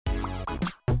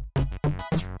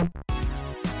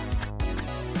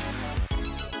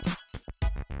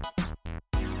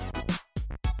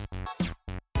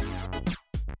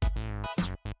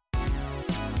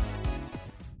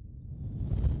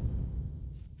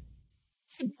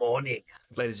Good morning,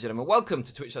 ladies and gentlemen. Welcome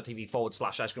to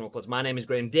twitch.tv/Ice Cream Uploads. My name is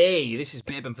Graham Day. This is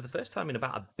Babe, and for the first time in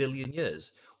about a billion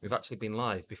years, we've actually been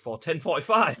live before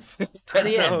 10:45, 10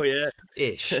 a.m. Oh yeah,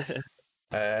 ish.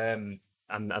 And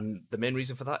the main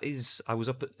reason for that is I was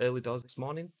up at early doors this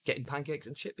morning getting pancakes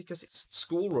and shit because it's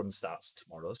school run starts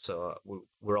tomorrow, so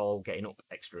we're all getting up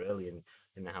extra early in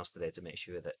the house today to make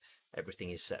sure that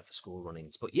everything is set for school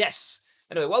runnings. But yes.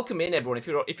 Anyway, welcome in, everyone.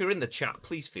 If you're in the chat,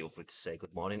 please feel free to say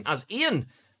good morning. As Ian,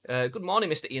 good morning,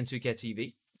 Mr. Ian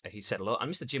 2KTV. He said hello,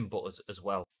 and Mr. Jim Butters as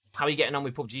well. How are you getting on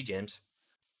with PUBG, James?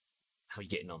 How are you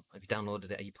getting on? Have you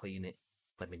downloaded it? Are you playing it?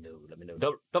 Let me know. Let me know.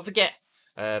 Don't forget.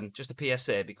 Just a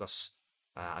PSA because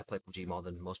I play PUBG more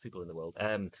than most people in the world.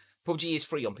 PUBG is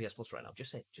free on PS Plus right now.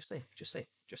 Just saying.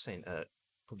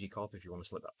 PUBG Corp, if you want to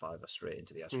slip that $5 straight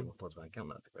into the Ice Cream Uploads bank account,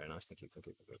 that'd be very nice. Thank you.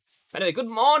 Anyway, good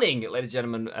morning, ladies and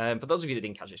gentlemen. For those of you that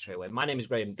didn't catch it straight away, my name is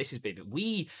Graham. This is Baby.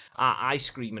 We are Ice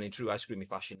Cream, and in true Ice Creamy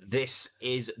fashion, this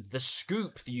is The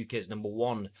Scoop, the UK's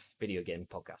 #1 video game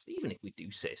podcast, even if we do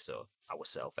say so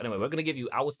ourselves. Anyway, we're going to give you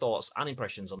our thoughts and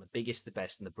impressions on the biggest, the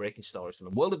best, and the breaking stories from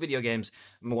the world of video games.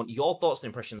 And we want your thoughts and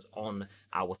impressions on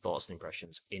our thoughts and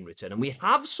impressions in return. And we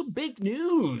have some big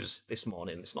news this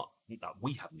morning. It's not that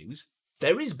we have news.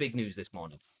 There is big news this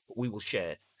morning, but we will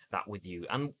share that with you.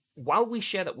 And while we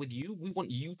share that with you, we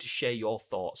want you to share your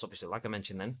thoughts. Obviously, like I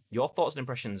mentioned then, your thoughts and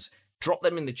impressions, drop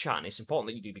them in the chat. And it's important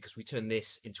that you do because we turn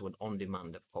this into an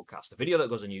on-demand podcast, a video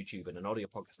that goes on YouTube and an audio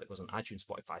podcast that goes on iTunes,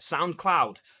 Spotify,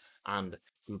 SoundCloud, and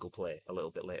Google Play a little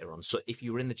bit later on. So if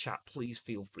you're in the chat, please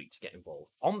feel free to get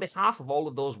involved. On behalf of all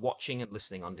of those watching and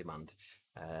listening on demand,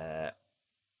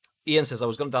 Ian says, I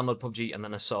was going to download PUBG and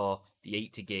then I saw the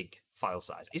 80 gig file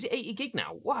size. Is it 80 gig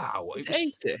now? Wow. it's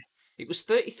 80. It was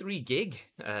 33 gig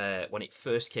when it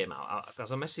first came out.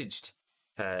 Because I messaged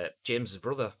James's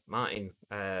brother, Martin,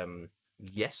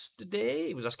 yesterday.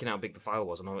 He was asking how big the file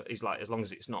was. And he's like, as long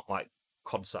as it's not like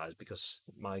COD size, because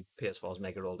my PS4 is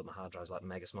mega old and my hard drive's like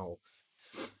mega small.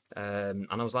 And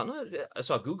I was like, no.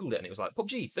 So I Googled it and it was like,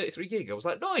 PUBG, 33 gig. I was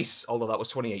like, nice. Although that was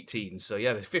 2018. So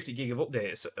yeah, there's 50 gig of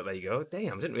updates. There you go.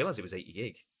 Damn, I didn't realize it was 80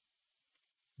 gig.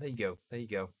 There you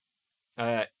go.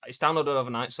 It's downloaded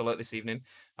overnight, so late this evening,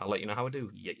 I'll let you know how I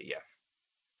do. Yeah.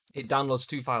 It downloads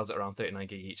 2 files at around 39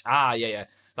 gig each. Yeah.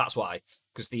 That's why.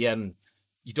 Because the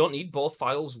you don't need both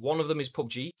files. One of them is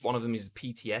PUBG. One of them is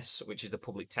PTS, which is the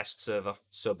public test server.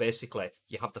 So basically,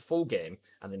 you have the full game,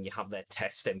 and then you have their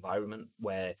test environment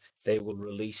where they will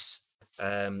release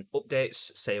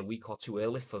updates, say a week or two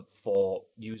early for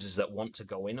users that want to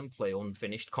go in and play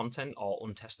unfinished content or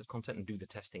untested content and do the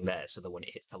testing there, so that when it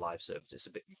hits the live servers, it's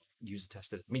a bit user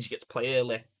tested. It means you get to play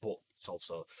early, but it's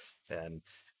also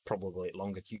probably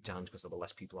longer queue times because there were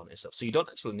less people on it and stuff. So you don't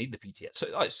actually need the PTS. So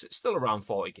it's still around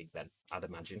 40 gig then, I'd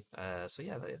imagine. So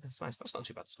yeah, that's nice. That's not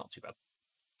too bad. It's not too bad.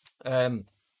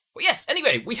 But yes,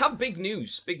 anyway, we have big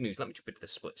news. Let me jump into the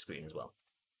split screen as well.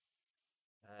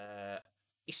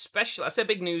 Especially, I say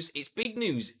big news. It's big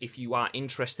news if you are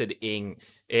interested in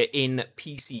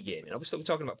PC gaming. Obviously, we're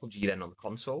talking about PUBG then on the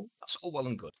console. That's all well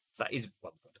and good. That is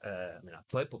well and good. I mean, I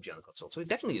played PUBG on the console, so it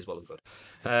definitely is well and good.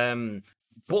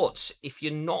 But if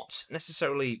you're not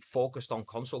necessarily focused on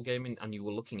console gaming and you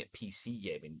were looking at PC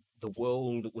gaming, the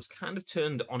world was kind of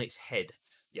turned on its head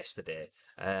yesterday.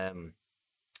 Do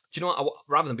you know what?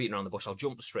 Rather than beating around the bush, I'll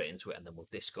jump straight into it and then we'll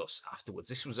discuss afterwards.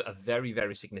 This was a very,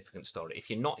 very significant story. If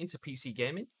you're not into PC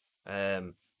gaming,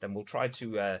 then we'll try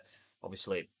to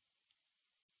obviously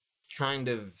kind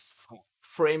of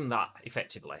frame that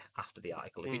effectively after the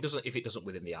article. If it doesn't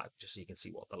within the article, just so you can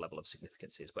see what the level of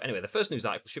significance is. But anyway, the first news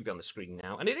article should be on the screen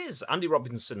now, and it is Andy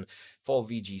Robinson for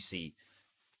VGC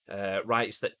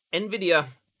writes that Nvidia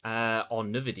or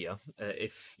Nvidia,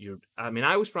 if you're, I mean,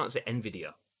 I always pronounce it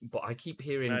Nvidia, but I keep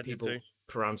hearing people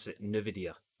pronounce it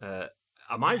Nvidia.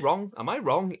 Am I wrong?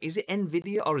 Is it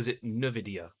Nvidia or is it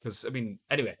Nvidia? Because, I mean,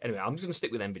 anyway, I'm just going to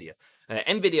stick with Nvidia.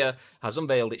 Nvidia has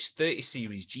unveiled its 30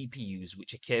 series GPUs,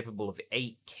 which are capable of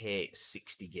 8K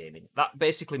 60 gaming. That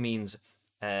basically means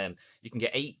you can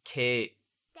get 8K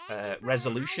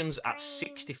resolutions at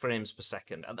 60 frames per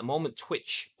second. At the moment,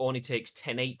 Twitch only takes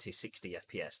 1080 60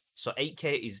 FPS. So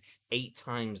 8K is 8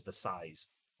 times the size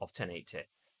of 1080.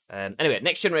 Anyway,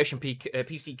 next generation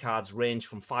PC cards range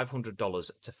from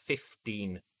 $500 to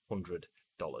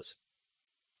 $1,500.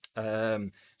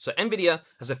 So Nvidia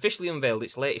has officially unveiled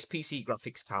its latest PC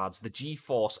graphics cards, the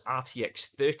GeForce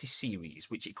RTX 30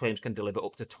 series, which it claims can deliver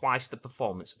up to twice the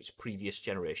performance of its previous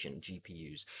generation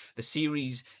GPUs. The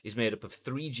series is made up of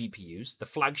 3 GPUs, the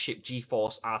flagship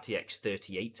GeForce RTX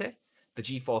 3080, the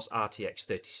the GeForce RTX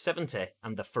 3070,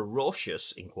 and the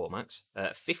ferocious, in quote marks,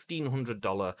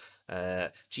 $1,500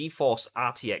 GeForce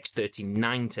RTX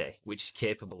 3090, which is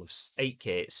capable of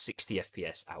 8K 60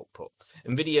 FPS output.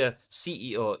 Nvidia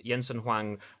CEO Jensen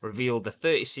Huang revealed the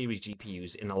 30 series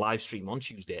GPUs in a live stream on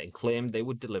Tuesday and claimed they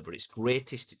would deliver its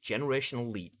greatest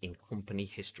generational leap in company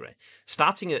history.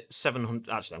 Starting at 700,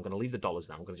 actually, I'm going to leave the dollars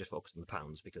now. I'm going to just focus on the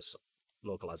pounds because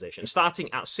localization.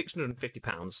 Starting at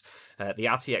 £650, the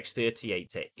RTX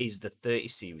 3080 is the 30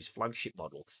 series flagship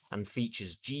model and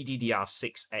features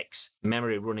GDDR6X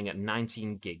memory running at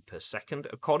 19 gig per second.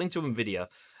 According to Nvidia,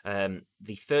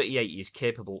 the 3080 is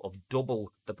capable of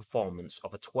double the performance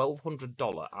of a $1,200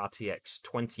 RTX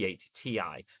 2080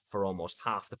 Ti for almost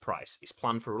half the price. It's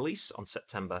planned for release on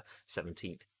September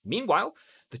 17th. Meanwhile,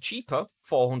 the cheaper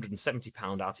 £470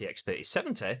 RTX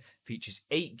 3070 features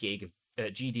 8 gig of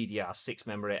GDDR6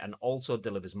 memory and also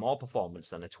delivers more performance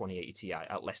than a 2080 Ti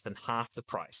at less than half the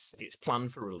price. It's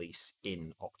planned for release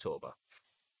in October.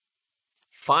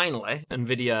 Finally,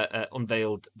 Nvidia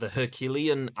unveiled the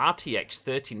Herculean RTX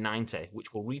 3090,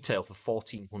 which will retail for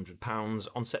 £1,400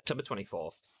 on September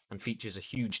 24th and features a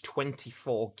huge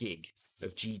 24 gig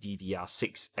of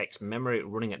GDDR6X memory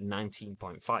running at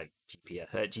 19.5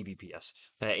 Gbps,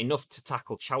 enough to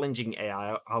tackle challenging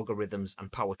AI algorithms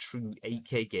and power true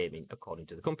 8K gaming, according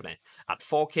to the company. At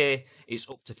 4K, it's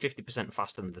up to 50%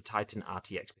 faster than the Titan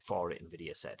RTX before it,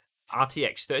 Nvidia said.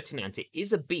 RTX 3090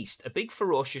 is a beast, a big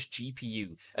ferocious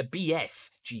GPU, a BF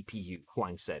GPU,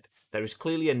 Huang said. There is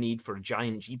clearly a need for a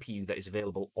giant GPU that is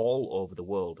available all over the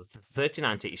world. The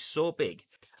 3090 is so big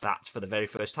that for the very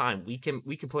first time we can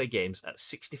play games at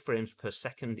 60 frames per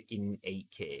second in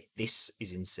 8K. This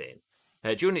is insane.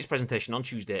 During its presentation on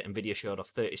Tuesday, Nvidia showed off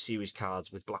 30 series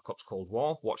cards with Black Ops Cold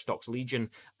War, Watch Dogs Legion,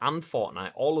 and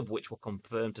Fortnite, all of which were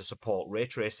confirmed to support ray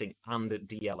tracing and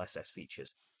DLSS features.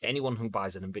 Anyone who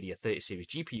buys an Nvidia 30 series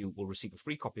GPU will receive a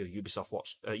free copy of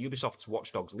Ubisoft's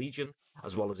Watch Dogs Legion,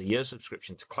 as well as a year's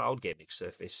subscription to cloud gaming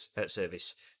service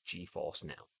GeForce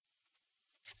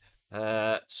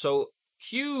Now. So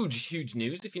huge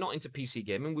news. If you're not into PC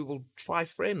gaming, we will try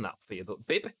frame that for you. But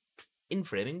Bib, in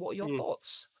framing, what are your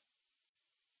thoughts?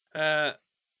 I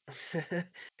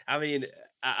mean,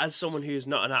 as someone who's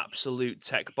not an absolute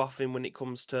tech boffin when it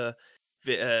comes to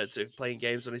playing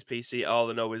games on his PC, all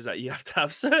I know is that you have to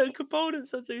have certain components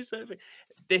that do certain things.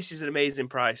 This is an amazing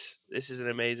price. This is an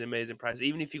amazing price.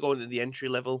 Even if you go into the entry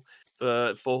level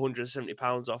for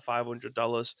 £470 or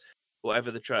 $500,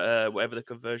 whatever the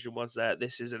conversion was there,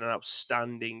 this is an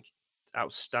outstanding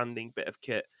bit of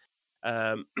kit.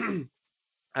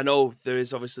 I know there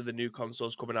is obviously the new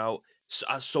consoles coming out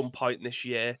at some point this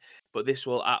year, but this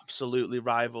will absolutely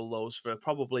rival those for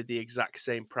probably the exact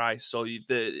same price. So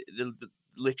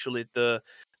literally the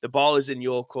ball is in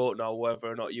your court now, whether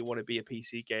or not you want to be a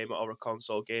PC gamer or a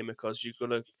console gamer, because you're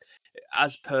gonna,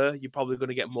 you're probably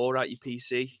gonna get more out your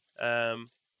PC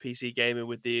gaming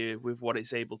with what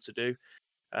it's able to do.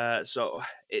 So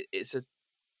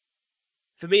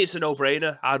for me, it's a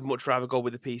no-brainer. I'd much rather go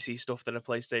with the PC stuff than a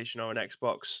PlayStation or an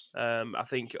Xbox. I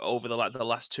think over the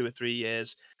last 2 or 3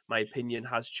 years, my opinion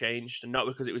has changed, and not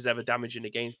because it was ever damaging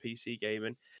against PC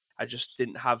gaming. I just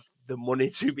didn't have the money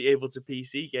to be able to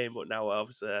PC game, but now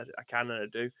obviously I can and I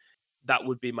do. That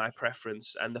would be my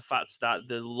preference, and the fact that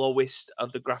the lowest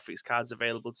of the graphics cards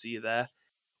available to you there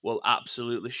will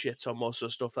absolutely shit on most of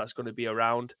the stuff that's going to be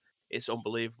around. It's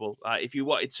unbelievable. If you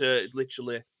wanted to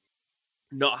literally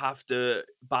not have to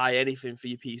buy anything for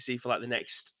your PC for like the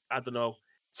next, I don't know,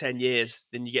 10 years,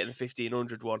 then you get the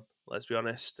 1500 one, let's be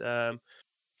honest. But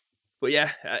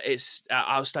yeah, it's an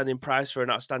outstanding price for an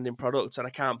outstanding product, and I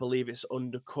can't believe it's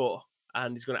undercut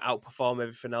and it's going to outperform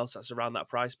everything else that's around that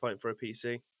price point for a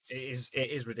PC. It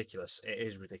is ridiculous. It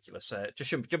is ridiculous.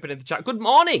 Just jumping in the chat. Good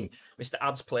morning, Mr.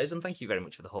 Ads Plays, and thank you very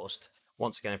much for the host.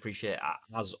 Once again, I appreciate it,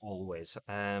 as always.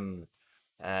 Do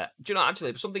you know,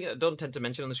 actually, something I don't tend to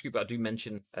mention on the scoop, but I do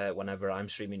mention whenever I'm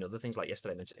streaming other things, like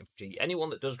yesterday I mentioned MPG.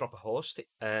 Anyone that does drop a host,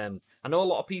 I know a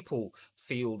lot of people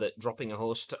feel that dropping a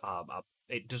host,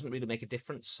 it doesn't really make a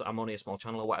difference. I'm only a small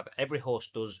channel or whatever. Every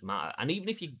host does matter. And even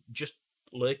if you just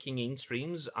lurking in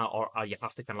streams or you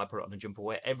have to kind of like put it on and jump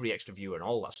away, every extra viewer and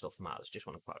all that stuff matters. Just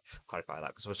want to clarify that,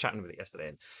 because I was chatting with it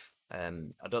yesterday,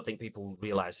 and I don't think people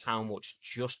realise how much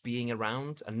just being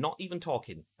around and not even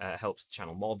talking helps the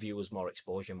channel. More viewers, more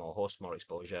exposure, more hosts, more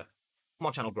exposure,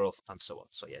 more channel growth, and so on.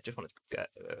 So yeah, just wanted to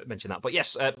mention that. But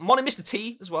yes, morning, Mr.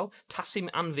 T as well. Tassim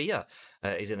Anvia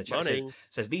is in the chat.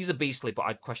 Says these are beastly, but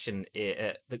I'd question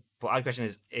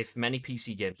is if many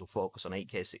PC games will focus on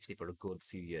 8K 60 for a good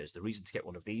few years. The reason to get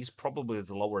one of these, probably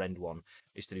the lower end one,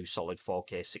 is to do solid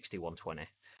 4K 60 120.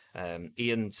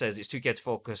 Ian says it's 2K to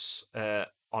focus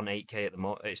on 8K at the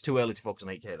moment. It's too early to focus on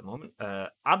 8K at the moment.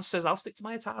 Ads says I'll stick to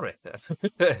my Atari.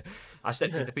 I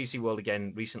stepped into the PC world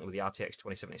again recently with the RTX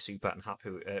 2070 Super and happy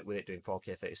with it doing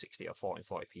 4K 3060 or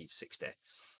 1440p 60.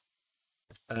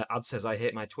 Ad says I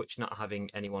hate my Twitch not having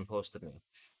anyone hosted me.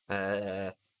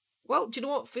 Well, do you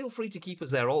know what? Feel free to keep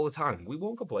us there all the time. We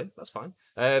won't complain. That's fine.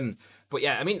 But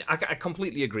yeah, I mean, I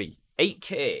completely agree.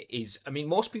 8K is, I mean,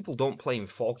 most people don't play in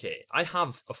 4K. I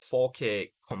have a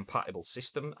 4K compatible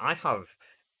system. I have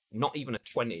not even a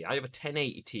 20. I have a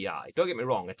 1080 Ti. Don't get me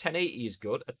wrong, a 1080 is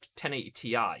good. A 1080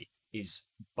 Ti is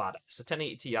badass. A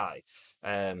 1080 Ti,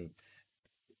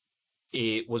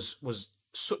 it was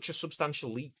such a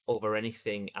substantial leap over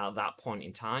anything at that point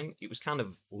in time. It was kind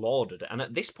of lauded, and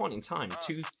at this point in time,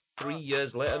 3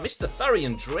 years later, Mr.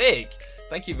 Thurian Drake,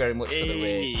 thank you very much for the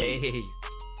raid. Hey.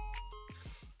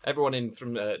 Everyone in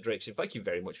from Drake's, thank you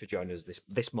very much for joining us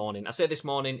this morning. I say this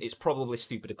morning, it's probably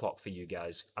stupid o'clock for you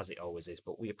guys, as it always is,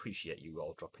 but we appreciate you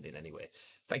all dropping in anyway.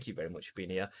 Thank you very much for being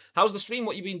here. How's the stream?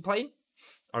 What have you been playing?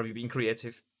 Or have you been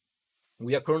creative?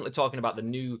 We are currently talking about the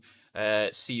new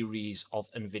series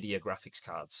of Nvidia graphics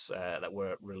cards that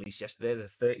were released yesterday, the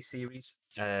 30 series.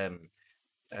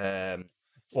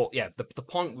 But yeah, the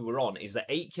point we were on is that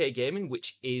 8K gaming,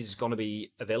 which is going to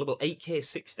be available, 8K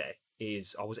 60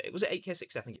 is, or was it 8K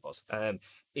 60? I think it was,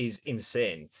 is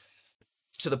insane.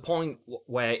 To the point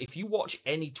where if you watch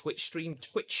any Twitch stream,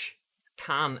 Twitch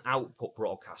can output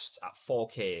broadcasts at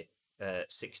 4K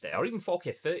 60 or even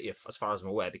 4K 30, as far as I'm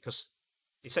aware, because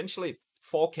essentially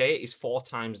 4K is 4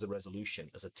 times the resolution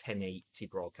as a 1080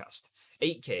 broadcast.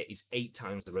 8K is 8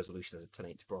 times the resolution as a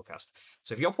 1080 broadcast.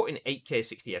 So if you're putting 8K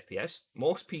 60 FPS,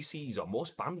 most PCs or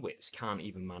most bandwidths can't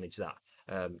even manage that,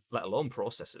 let alone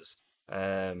processors.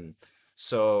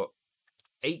 So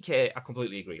 8K, I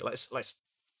completely agree. Let's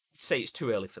say it's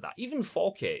too early for that. Even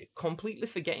 4K, completely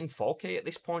forgetting 4K at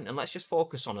this point, and let's just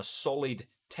focus on a solid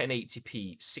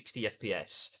 1080p 60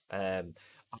 FPS,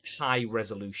 high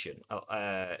resolution.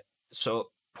 So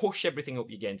push everything up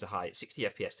your game to high at 60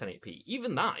 FPS, 1080p.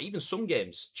 Even that, even some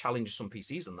games challenge some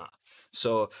PCs on that.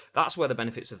 So that's where the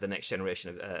benefits of the next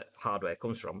generation of hardware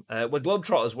comes from. We're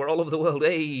globetrotters. We're all over the world.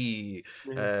 Hey!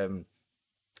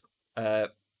 Mr.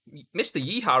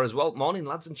 Yeehaw as well. Morning,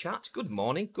 lads and chat. Good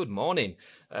morning. Good morning.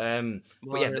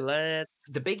 But yeah,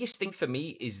 the biggest thing for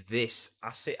me is this.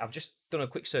 I've just done a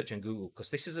quick search on Google because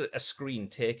this is a screen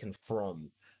taken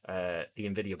from the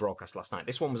Nvidia broadcast last night.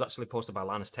 This one was actually posted by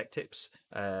Linus Tech Tips.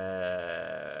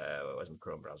 Where's my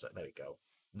Chrome browser? There we go.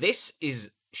 This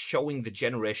is showing the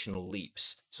generational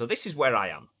leaps. So this is where I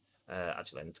am.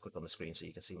 Actually, I need to click on the screen so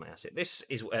you can see my asset. This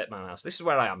is my mouse. This is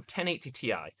where I am. 1080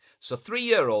 Ti. So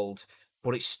 3-year-old,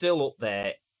 but it's still up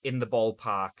there in the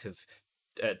ballpark of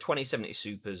 2070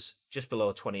 Supers, just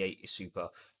below 2080 Super.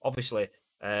 Obviously,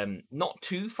 not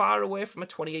too far away from a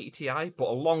 2080 Ti, but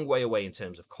a long way away in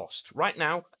terms of cost. Right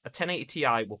now, a 1080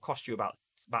 Ti will cost you about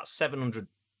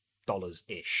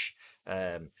 $700-ish.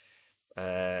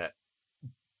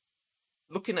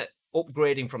 Looking at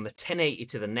upgrading from the 1080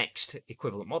 to the next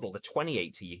equivalent model, the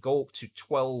 2080, you go up to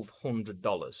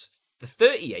 $1,200. The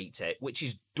 3080, which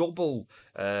is double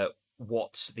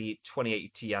what the 2080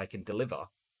 Ti can deliver,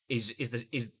 is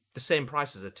the same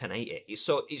price as a 1080.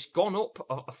 So it's gone up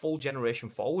a full generation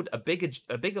forward, a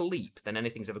bigger leap than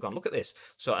anything's ever gone. Look at this.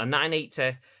 So a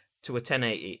 980 to a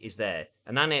 1080 is there.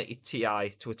 A 980 Ti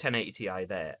to a 1080 Ti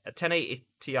there. A 1080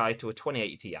 Ti to a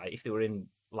 2080 Ti, if they were in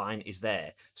line, is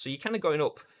there. So you're kind of going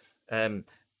up a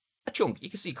chunk. You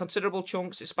can see considerable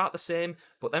chunks. It's about the same,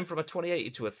 but then from a 2080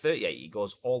 to a 3080 it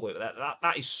goes all the way.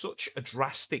 That is such a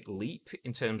drastic leap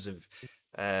in terms of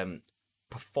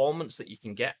performance that you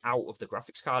can get out of the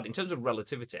graphics card. In terms of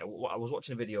relativity, I was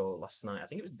watching a video last night. I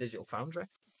think it was Digital Foundry,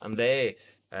 and they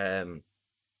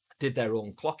did their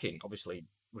own clocking. Obviously,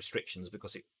 restrictions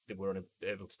because they were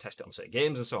unable to test it on certain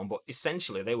games and so on. But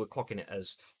essentially, they were clocking it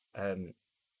as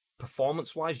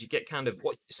performance-wise, you get kind of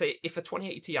what, say, if a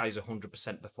 2080 Ti is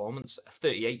 100% performance, a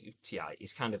 3080 Ti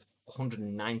is kind of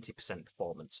 190%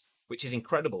 performance, which is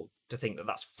incredible to think that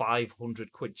that's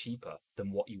 500 quid cheaper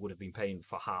than what you would have been paying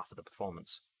for half of the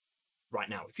performance right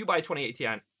now. If you buy a 2080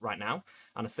 Ti right now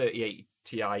and a 3080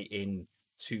 Ti in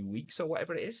 2 weeks or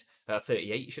whatever it is,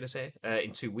 3080 should I say,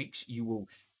 in 2 weeks, you will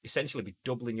essentially be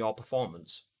doubling your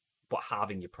performance but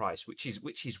halving your price, which is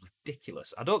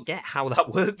ridiculous. I don't get how that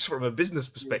works from a business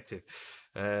perspective.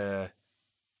 But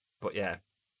yeah,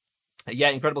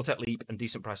 incredible tech leap and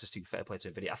decent prices too. Fair play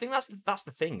to Nvidia. I think that's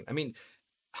the thing. I mean,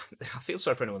 I feel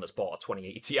sorry for anyone that's bought a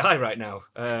 2080 Ti right now.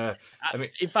 I mean,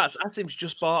 In fact, Asim's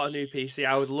just bought a new PC.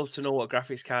 I would love to know what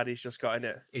graphics card he's just got in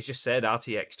it. it's just said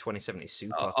RTX 2070 Oh,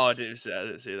 Super. I didn't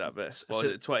see that bit. What was So,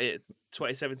 it?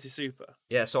 2070 Super?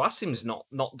 yeah, so Asim's not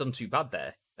done too bad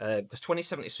there. Because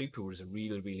 2070 Super was a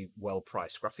really, really well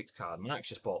priced graphics card. And I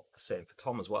actually just bought the same for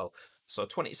Tom as well. So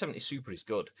 2070 Super is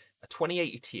good. A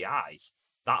 2080 Ti,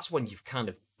 that's when you've kind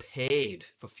of paid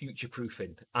for future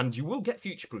proofing. And you will get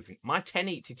future proofing. My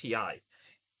 1080 Ti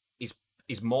is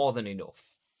is more than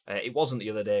enough. It wasn't the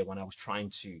other day when I was trying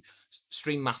to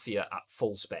stream Mafia at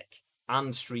full spec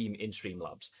and stream in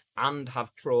Streamlabs and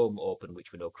have Chrome open,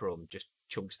 which we know Chrome just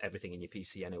chunks everything in your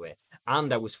PC anyway.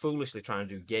 And I was foolishly trying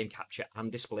to do game capture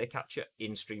and display capture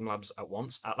in Streamlabs at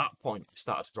once. At that point, I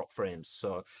started to drop frames.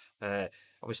 So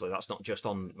obviously, that's not just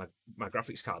on my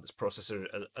graphics card, it's processor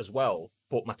as well.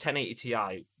 But my 1080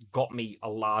 Ti got me a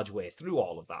large way through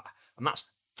all of that. And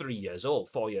that's 3 years old,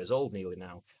 4 years old nearly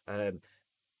now.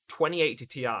 2080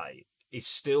 Ti is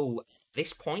still, at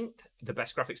this point, the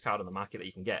best graphics card on the market that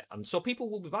you can get. And so people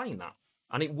will be buying that.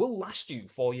 And it will last you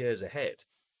 4 years ahead.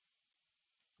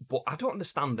 But I don't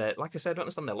understand their, like I said, I don't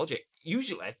understand their logic.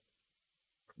 Usually,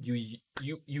 you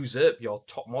usurp your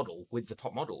top model with the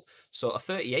top model. So a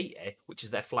 3080, which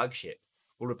is their flagship,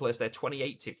 will replace their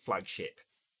 2080 flagship,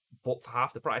 but for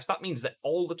half the price. That means that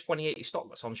all the 2080 stock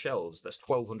that's on shelves, that's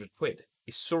 1,200 quid,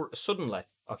 is suddenly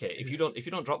okay. If you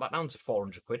don't drop that down to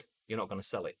 400 quid, you're not going to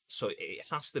sell it. So it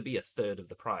has to be a third of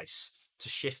the price to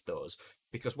shift those.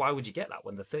 Because why would you get that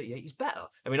when the 3080 is better?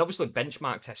 I mean, obviously,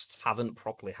 benchmark tests haven't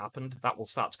properly happened. That will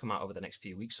start to come out over the next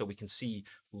few weeks, so we can see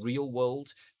real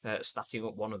world stacking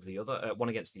up one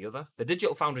against the other. The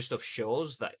Digital Foundry stuff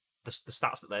shows that the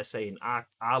stats that they're saying are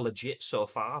legit so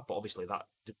far, but obviously that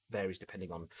varies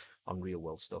depending on real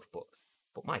world stuff. But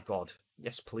my God,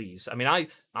 yes, please. I mean,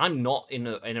 I'm not in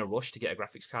a rush to get a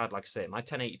graphics card. Like I say, my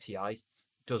 1080 Ti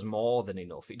does more than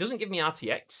enough. It doesn't give me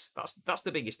RTX. That's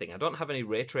the biggest thing. I don't have any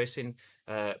ray tracing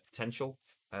potential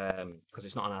because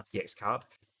it's not an RTX card.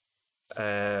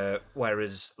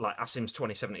 Whereas like Asim's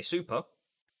 2070 Super,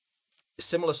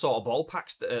 similar sort of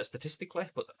ballpark statistically,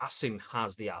 but Asim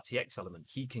has the RTX element.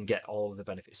 He can get all of the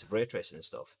benefits of ray tracing and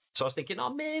stuff. So I was thinking,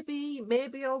 oh,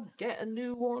 maybe I'll get a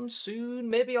new one soon.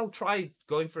 Maybe I'll try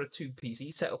going for a 2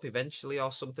 PC setup eventually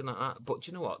or something like that. But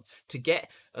do you know what? To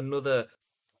get another,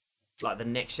 like the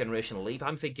next generation leap,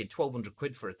 I'm thinking 1,200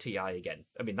 quid for a Ti again.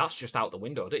 I mean, that's just out the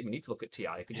window. I don't even need to look at Ti.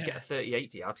 I could just get a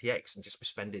 3080 RTX and just be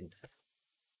spending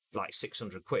like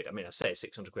 600 quid. I mean, I say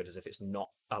 600 quid as if it's not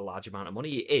a large amount of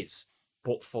money. It is.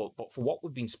 But for what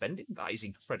we've been spending, that is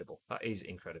incredible. That is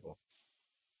incredible.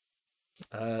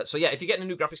 So yeah, if you're getting a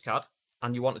new graphics card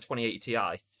and you want a 2080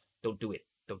 Ti, don't do it.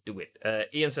 Don't do it.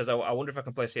 Ian says, I wonder if I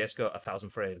can play CS:GO at 1,000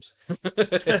 frames.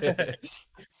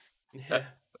 Yeah.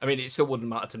 I mean, it still wouldn't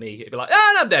matter to me. It'd be like,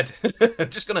 and I'm dead.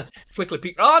 I'm just gonna quickly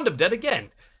peek. Oh, and I'm dead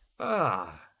again.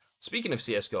 Speaking of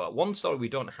CS:GO, one story we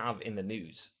don't have in the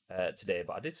news today,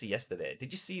 but I did see yesterday.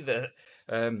 Did you see that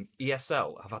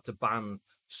ESL have had to ban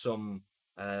some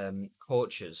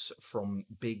coaches from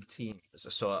big teams?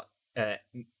 So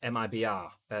MIBR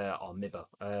or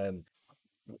MIBA.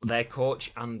 Their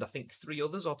coach and I think 3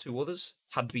 others or 2 others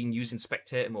had been using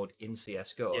spectator mode in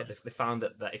CSGO. Yeah. They found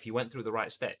that if you went through the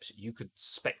right steps, you could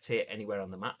spectate anywhere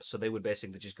on the map. So they would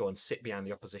basically just go and sit behind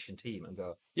the opposition team and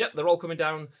go, yep, they're all coming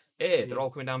down A, they're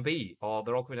all coming down B, or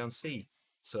they're all coming down C.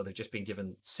 So they've just been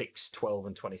given 6, 12,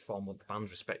 and 24-month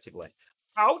bans respectively.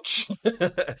 Ouch! But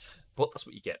that's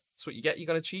what you get. That's what you get. You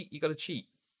got to cheat. You got to cheat.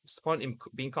 What's the point in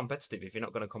being competitive if you're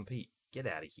not going to compete? Get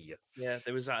out of here. Yeah,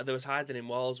 there was hiding in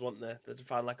walls, wasn't there? They'd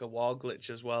find like a wall glitch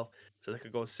as well, so they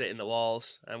could go sit in the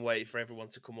walls and wait for everyone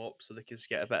to come up, so they could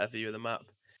get a better view of the map.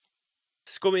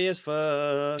 Scummy as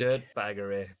fuck. Dirt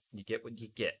baggery. You get what you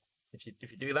get. If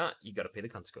you do that, you got to pay the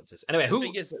consequences. Anyway, The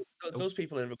thing is, those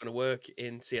people are never going to work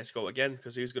in CS:GO again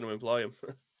because who's going to employ them?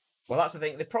 Well, that's the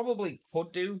thing. They probably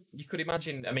could do. You could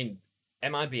imagine. I mean,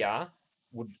 MIBR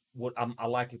would are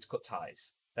likely to cut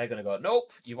ties. They're going to go,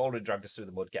 nope. You've already dragged us through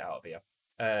the mud. Get out of here.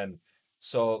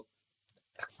 So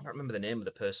I can't remember the name of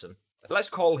the person. Let's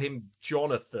call him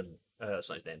Jonathan. That's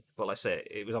not his name, but let's say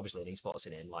it was obviously an esports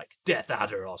name like Death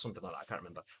Adder or something like that. I can't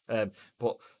remember.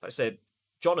 But let's say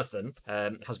Jonathan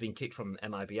has been kicked from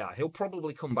MIBR. He'll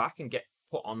probably come back and get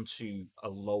put onto a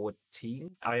lower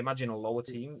team. I imagine a lower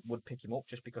team would pick him up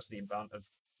just because of the amount of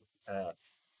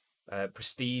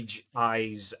prestige,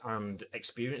 eyes, and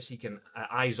experience he can.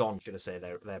 Eyes on, should I say,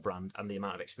 their brand, and the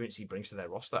amount of experience he brings to their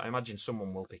roster. I imagine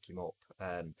someone will pick him up.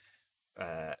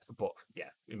 But yeah,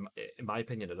 in my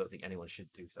opinion, I don't think anyone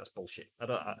should do. That's bullshit.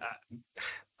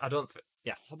 I don't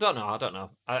know.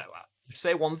 I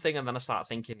say one thing and then I start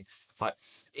thinking, like,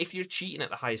 if you're cheating at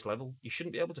the highest level, you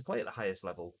shouldn't be able to play at the highest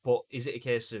level. But is it a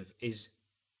case of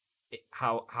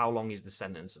how long is the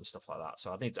sentence and stuff like that?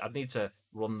 So I'd need to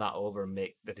run that over and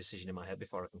make the decision in my head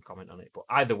before I can comment on it. But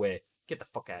either way, get the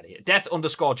fuck out of here.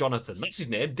 Death_Jonathan. That's his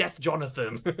name. Death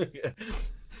Jonathan.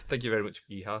 Thank you very much,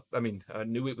 Yeehaw. I mean, I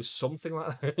knew it was something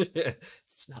like that.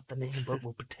 It's not the name, but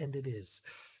we'll pretend it is.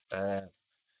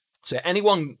 So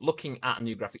anyone looking at a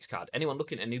new graphics card, anyone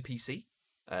looking at a new PC,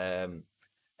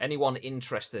 anyone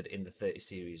interested in the 30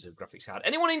 series of graphics card,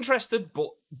 anyone interested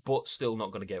but still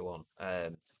not going to get one.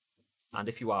 And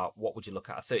if you are, what would you look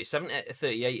at? A 3070, a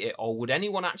 3080, or would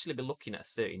anyone actually be looking at a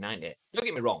 3090? Don't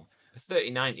get me wrong, a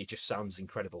 3090 just sounds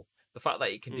incredible. The fact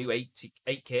that it can do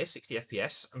 8K, 60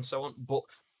 FPS, and so on, but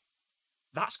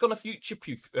that's going to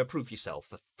future-proof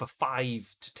yourself for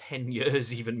 5 to 10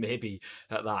 years, even maybe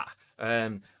at that.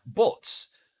 But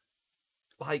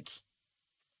like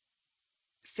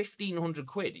 1,500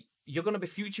 quid, you're going to be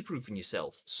future-proofing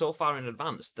yourself so far in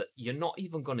advance that you're not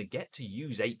even going to get to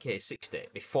use 8K 60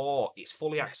 before it's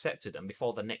fully accepted and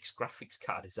before the next graphics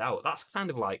card is out. That's kind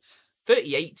of like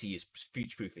 3080 is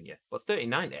future-proofing you, but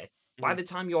 3090, by the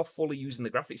time you're fully using the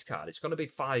graphics card, it's going to be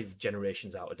 5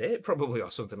 generations out of date, probably,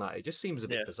 or something like that. It just seems a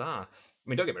bit bizarre. I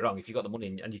mean, don't get me wrong, if you've got the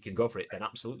money and you can go for it, then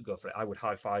absolutely go for it. I would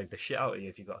high-five the shit out of you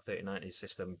if you've got a 3090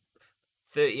 system.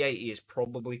 3080 is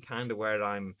probably kind of where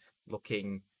I'm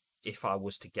looking if I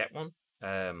was to get one.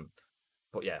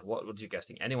 But yeah, what do you guys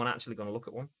think? Anyone actually going to look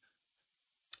at one?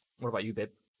 What about you, babe?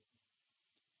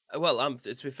 Well,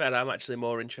 to be fair, I'm actually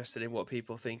more interested in what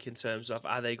people think in terms of,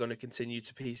 are they going to continue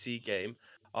to PC game,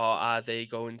 or are they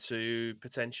going to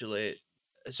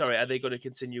are they going to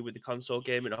continue with the console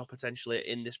gaming, or potentially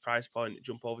in this price point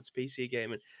jump over to PC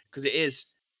gaming, because it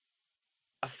is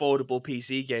affordable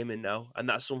PC gaming now, and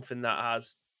that's something that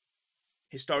has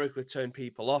historically turned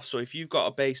people off. So if you've got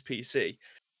a base PC,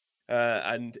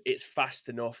 and it's fast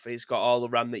enough, it's got all the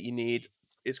RAM that you need,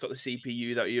 it's got the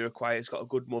CPU that you require, it's got a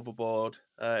good motherboard,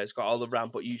 it's got all the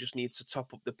RAM, but you just need to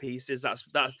top up the pieces. That's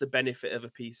the benefit of a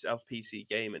piece of PC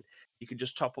gaming. You can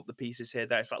just top up the pieces here,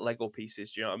 there. It's like Lego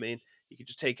pieces. Do you know what I mean? You can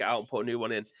just take it out and put a new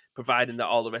one in, providing that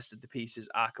all the rest of the pieces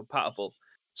are compatible.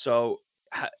 So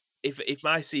if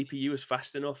my CPU is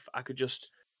fast enough, I could just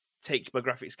take my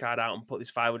graphics card out and put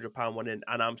this £500 one in,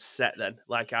 and I'm set. Then,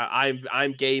 like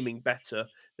I'm gaming better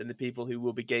than the people who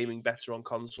will be gaming better on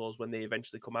consoles when they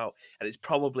eventually come out, and it's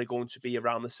probably going to be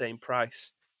around the same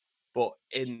price. But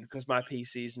because my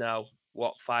PC is now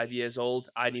 5 years old,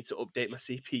 I need to update my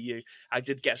CPU. I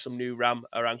did get some new RAM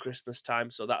around Christmas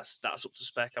time, so that's up to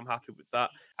spec. I'm happy with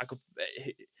that.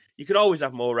 You could always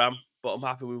have more RAM, but I'm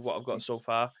happy with what I've got so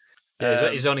far.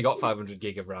 Yeah, he's only got 500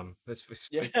 gig of RAM.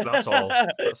 Yeah. That's all.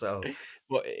 That's all.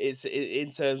 But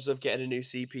in terms of getting a new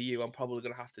CPU, I'm probably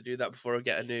going to have to do that before I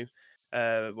get a new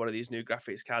one of these new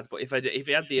graphics cards. But if I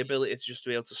had the ability to just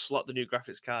be able to slot the new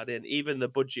graphics card in, even the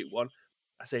budget one,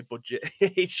 I say budget,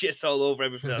 it shits all over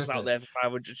everything that's out there for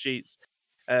 500 sheets.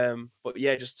 But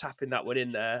yeah, just tapping that one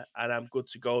in there, and I'm good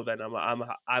to go. Then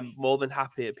I'm more than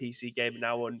happy at PC gaming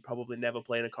now, and probably never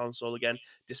playing a console again,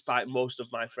 despite most of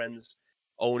my friends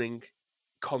owning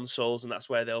consoles, and that's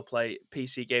where they'll play.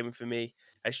 PC gaming for me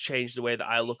has changed the way that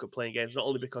I look at playing games, not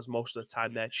only because most of the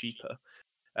time they're cheaper,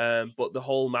 but the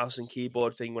whole mouse and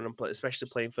keyboard thing when I'm especially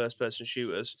playing first person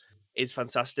shooters, is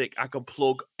fantastic. I can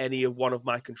plug any of one of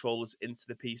my controllers into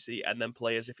the PC and then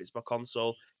play as if it's my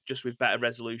console, just with better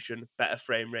resolution, better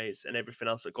frame rates, and everything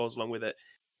else that goes along with it.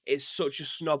 It's such a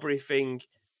snobbery thing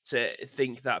to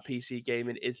think that PC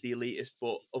gaming is the elitist,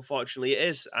 but unfortunately it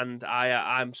is. And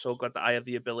I'm so glad that I have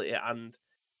the ability and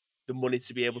the money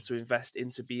to be able to invest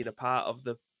into being a part of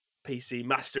the PC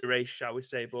master race, shall we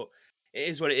say? But it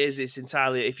is what it is. It's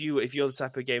entirely, if you're the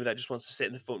type of gamer that just wants to sit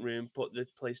in the front room, put the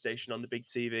PlayStation on the big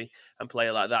TV and play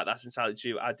it like that, that's entirely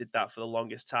true. I did that for the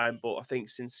longest time, but I think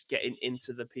since getting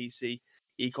into the PC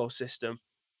ecosystem,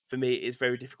 for me, it's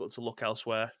very difficult to look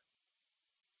elsewhere.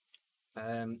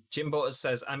 Jim Butters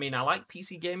says, I mean, I like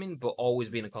PC gaming, but always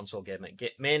been a console gamer.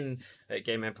 Main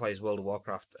gamer plays World of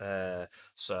Warcraft,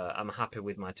 so I'm happy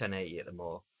with my 1080 at the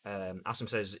moment. Asim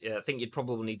says, yeah, I think you'd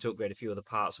probably need to upgrade a few other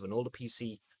parts of an older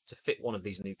PC to fit one of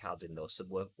these new cards in, though, so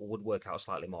would work out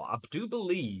slightly more. I do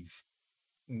believe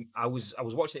I was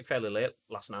watching it fairly late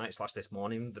last night / this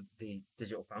morning, the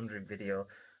Digital Foundry video,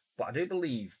 but I do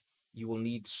believe you will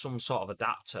need some sort of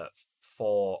adapter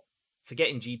for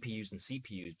getting GPUs and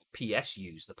CPUs,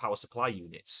 PSUs, the power supply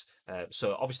units.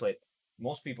 So obviously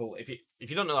most people, if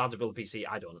you don't know how to build a PC,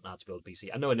 I don't know how to build a PC.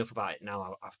 I know enough about it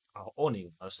now.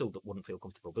 I still wouldn't feel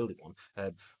comfortable building one.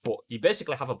 But you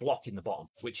basically have a block in the bottom,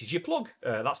 which is your plug.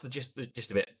 That's the gist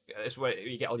of it. It's where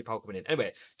you get all your power coming in.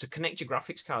 Anyway, to connect your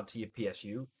graphics card to your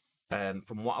PSU,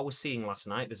 from what I was seeing last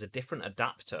night, there's a different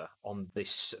adapter on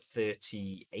this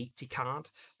 3080 card,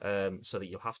 so that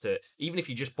you'll have to, even if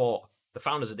you just bought the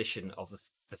Founders Edition of the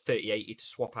 3080 to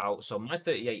swap out. So my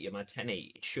 3080 and my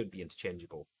 1080 it should be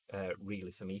interchangeable,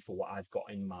 really, for me, for what I've got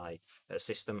in my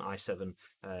system, i7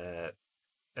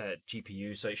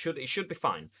 GPU. So it should be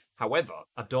fine. However,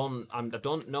 I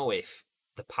don't know if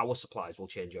the power supplies will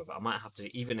change over. I might have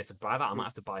to, even if I buy that, I might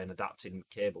have to buy an adapting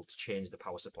cable to change the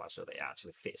power supply so that it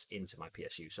actually fits into my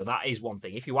PSU. So that is one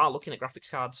thing. If you are looking at graphics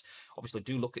cards, obviously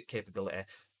do look at capability,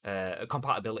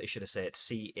 compatibility, should I say, to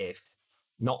see if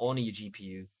not only your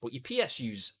GPU but your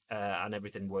PSUs and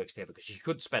everything works together. Because you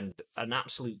could spend an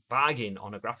absolute bargain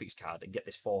on a graphics card and get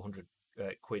this 400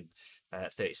 quid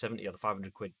 3070 or the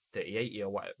 500 quid 3080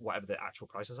 or whatever the actual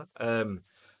prices are.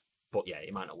 But yeah,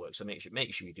 it might not work. So make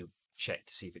sure you do check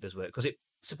to see if it does work, because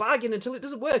it's a bargain until it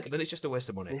doesn't work, and then it's just a waste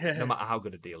of money, no Yeah. matter how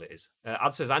good a deal it is.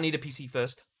 Ad says I need a PC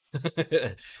first.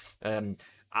 Sim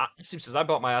says I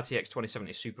bought my RTX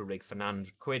 2070 Super rig for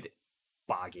 900 quid.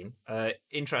 Bargain.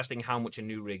 Interesting how much a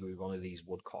new rig with one of these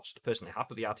would cost. Personally, happy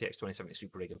with the RTX 2070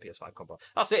 Super rig and PS5 combo.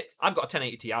 That's it. I've got a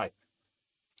 1080 Ti,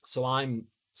 so I'm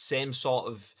same sort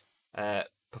of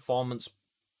performance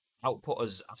output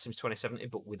as Sims 2070,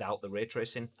 but without the ray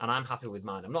tracing, and I'm happy with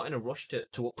mine. I'm not in a rush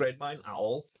to upgrade mine at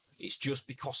all. It's just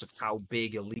because of how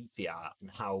big a leap they are and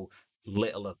how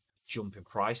little a jump in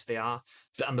price they are.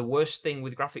 And the worst thing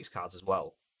with graphics cards as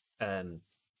well, um,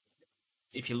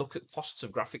 if you look at costs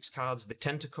of graphics cards, they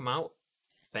tend to come out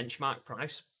benchmark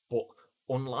price, but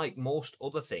unlike most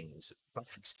other things,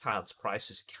 graphics cards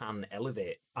prices can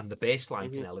elevate and the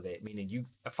baseline can Mhm. elevate, meaning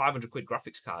a 500 quid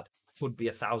graphics card could be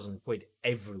 1,000 quid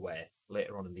everywhere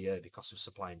later on in the year because of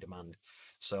supply and demand.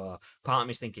 So part of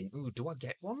me is thinking, ooh, do I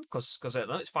get one? Because I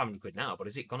know it's 500 quid now, but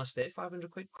is it gonna stay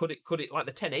 500 quid? Could it like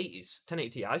the 1080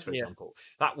 Ti's, for Yeah. example?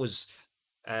 That was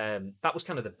kind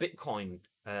of the Bitcoin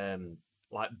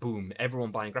like boom, everyone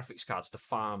buying graphics cards to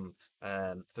farm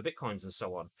for bitcoins and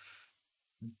so on.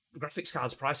 Graphics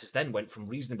cards prices then went from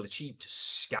reasonably cheap to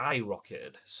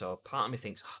skyrocketed. So part of me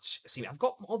thinks, oh, see, I've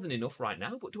got more than enough right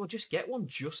now, but do I just get one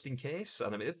just in case?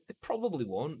 And I mean, they probably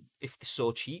won't if they're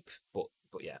so cheap. But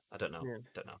yeah, I don't know. Yeah.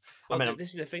 Don't know. I Well, mean,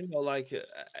 this is the thing though. Like,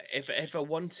 if I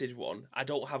wanted one, I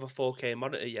don't have a 4K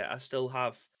monitor yet. I still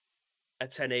have a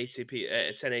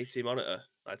 1080 monitor,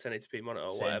 like 1080p monitor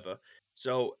or same. whatever.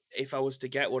 So if I was to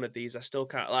get one of these, I still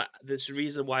can't. Like, there's a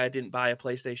reason why I didn't buy a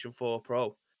PlayStation 4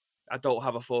 Pro. I don't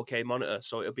have a 4K monitor,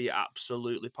 so it'll be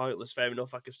absolutely pointless. Fair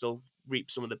enough, I can still reap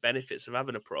some of the benefits of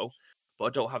having a Pro, but I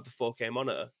don't have the 4K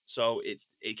monitor, so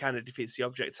it kind of defeats the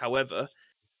object. However,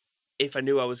 if I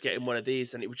knew I was getting one of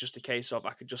these, then it was just a case of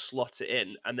I could just slot it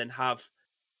in and then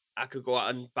I could go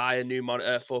out and buy a new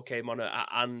monitor, 4K monitor,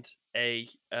 and a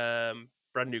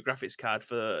brand new graphics card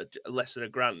for less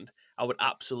than £1,000. I would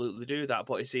absolutely do that.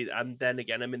 But you see, and then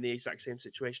again, I'm in the exact same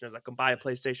situation as I can buy a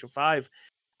PlayStation 5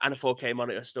 and a 4K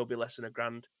monitor still be less than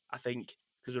 £1,000. I think,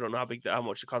 because we don't know how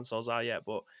much the consoles are yet.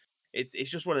 But it's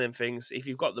just one of them things. If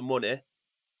you've got the money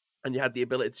and you had the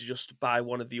ability to just buy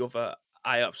one or the other,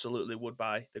 I absolutely would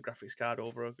buy the graphics card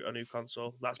over a new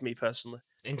console. That's me personally.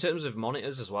 In terms of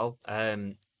monitors as well,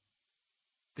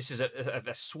 this is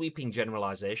a sweeping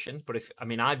generalization, but if I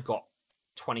mean I've got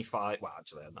 25. Well,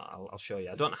 actually, I'll show you.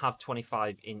 I don't have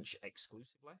 25-inch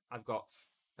exclusively. I've got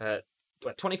a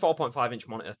 24.5-inch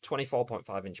monitor,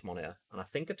 24.5-inch monitor, and I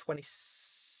think a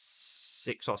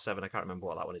 26 or 7. I can't remember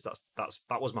what that one is.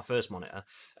 That was my first monitor.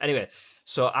 Anyway,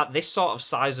 so at this sort of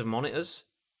size of monitors,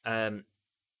 at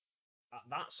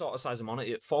that sort of size of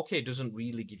monitor, 4K doesn't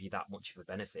really give you that much of a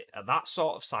benefit. At that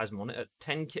sort of size monitor,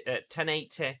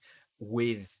 1080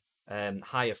 with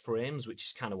higher frames, which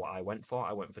is kind of what I went for.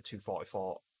 I went for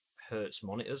 244 hertz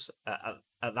monitors.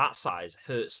 At that size,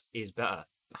 hertz is better.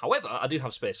 However, I do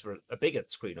have space for a bigger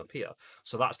screen up here,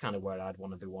 so that's kind of where I'd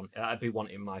want to be. I'd be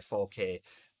wanting my 4K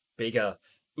bigger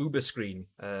Uber screen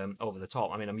over the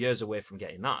top. I mean, I'm years away from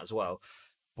getting that as well,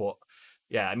 but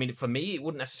yeah, I mean, for me, it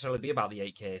wouldn't necessarily be about the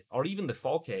 8K or even the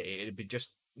 4K. It'd be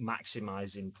just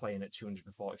maximizing playing at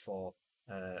 244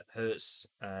 hertz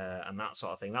and that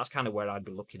sort of thing. That's kind of where I'd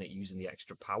be looking at using the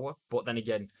extra power. But then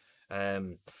again,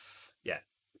 yeah,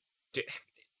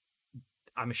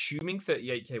 I'm assuming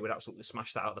 38K would absolutely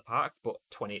smash that out of the park, but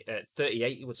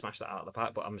 3080 would smash that out of the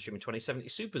park. But I'm assuming 2070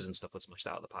 Supers and stuff would smash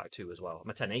that out of the park too as well. My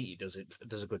 1080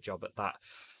 does a good job at that.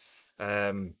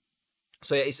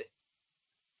 So yeah, it's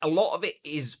a lot of it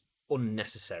is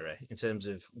unnecessary in terms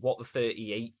of what the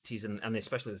 3080s and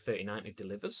especially the 3090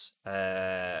 delivers.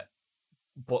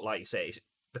 But like you say,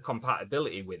 the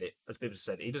compatibility with it, as Bibbs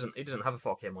said, he doesn't have a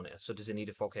 4K monitor, so does he need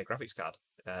a 4K graphics card?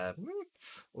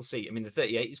 We'll see. I mean, the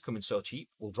 3080 is coming so cheap,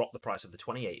 we'll drop the price of the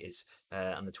 2080s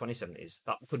and the 2070s.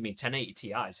 That could mean 1080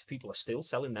 Ti's. If people are still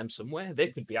selling them somewhere, they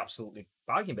could be absolutely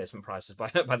bargain basement prices by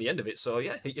the end of it. So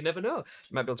yeah, you never know.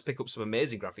 You might be able to pick up some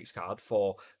amazing graphics card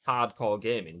for hardcore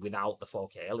gaming without the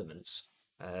 4K elements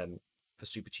for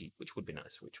super cheap, which would be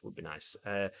nice.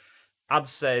 Ad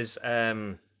says.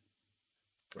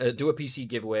 Do a PC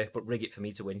giveaway, but rig it for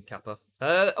me to win, Kappa.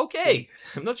 Okay.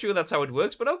 I'm not sure that's how it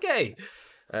works, but okay.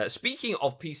 Speaking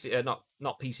of PC, not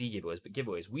PC giveaways, but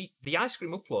giveaways, the Ice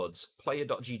Cream Uploads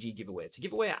player.gg giveaway to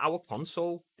give away our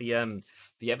console, the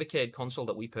Evercade console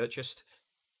that we purchased.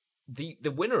 The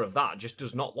winner of that just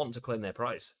does not want to claim their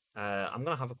prize. I'm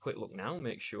gonna have a quick look now,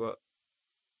 make sure,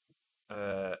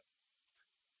 and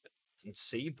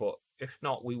see. But if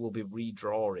not, we will be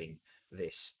redrawing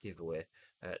this giveaway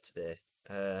today.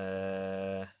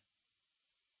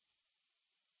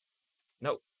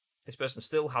 No, this person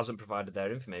still hasn't provided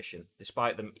their information,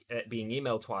 despite them being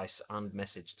emailed twice and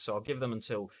messaged. So I'll give them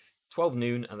until 12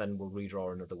 noon, and then we'll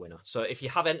redraw another winner. So if you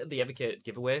have entered the Evercade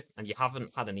giveaway and you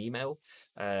haven't had an email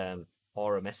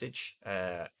or a message,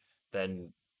 then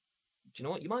do you know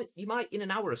what? You might in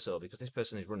an hour or so, because this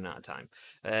person is running out of time.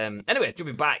 Anyway,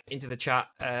 jumping back into the chat.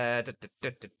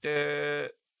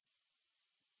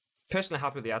 Personally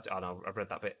happy with the ad. Oh no, I've read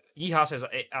that bit. Yeehaw says,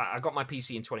 I got my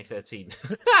PC in 2013.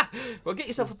 Well, get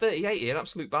yourself a 3080, an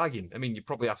absolute bargain. I mean, you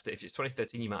probably have to, if it's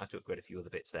 2013, you might have to upgrade a few other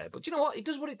bits there. But you know what? It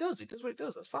does what it does. It does what it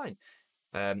does. That's fine.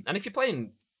 And if you're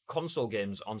playing console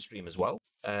games on stream as well,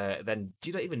 then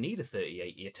you don't even need a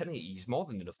 3080. A 1080 is more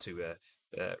than enough to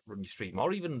run your stream,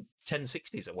 or even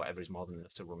 1060s or whatever is more than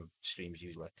enough to run streams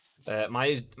usually.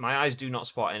 My eyes do not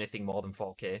support anything more than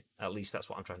 4K. At least that's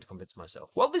what I'm trying to convince myself.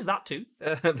 Well, there's that too.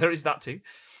 There is that too.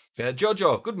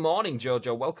 Jojo, good morning,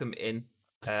 Jojo. Welcome in.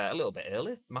 A little bit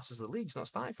early. Masters of the League's not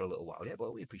starting for a little while yet,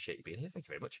 but we appreciate you being here. Thank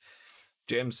you very much.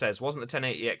 James says, wasn't the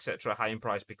 1080 etc. high in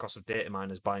price because of data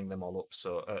miners buying them all up,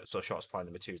 so short supplying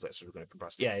the materials, let's going to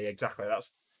price. Yeah, exactly.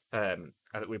 That's I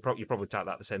think you probably typed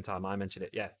that at the same time I mentioned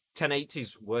it. Yeah,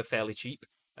 1080s were fairly cheap,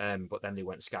 but then they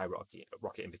went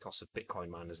skyrocketing because of Bitcoin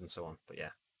miners and so on. But yeah.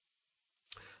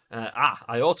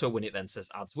 I auto win it then, says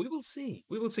Ads. We will see.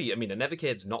 I mean, a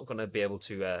Evercade's not going to be able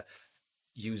to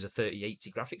use a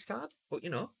 3080 graphics card, but you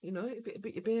know,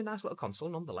 it'd be a nice little console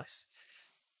nonetheless.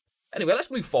 Anyway,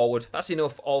 let's move forward. That's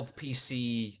enough of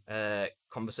PC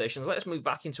conversations. Let's move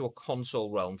back into a console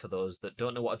realm for those that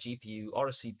don't know what a GPU or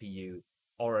a CPU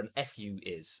or an FU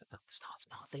is. It's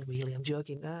not a thing, really. I'm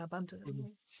joking. Banter.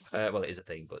 Well, it is a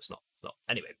thing, but it's not.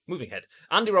 Anyway, moving ahead.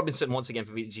 Andy Robinson, once again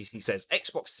for VGC, says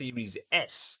Xbox Series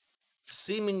S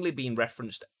seemingly being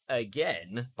referenced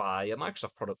again by a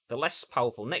Microsoft product. The less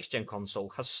powerful next-gen console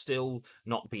has still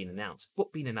not been announced,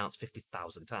 but been announced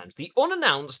 50,000 times. The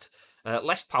unannounced,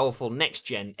 less powerful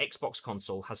next-gen Xbox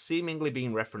console has seemingly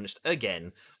been referenced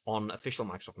again on official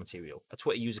Microsoft material. A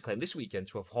Twitter user claimed this weekend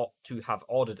to have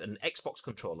ordered an Xbox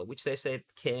controller, which they said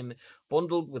came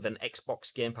bundled with an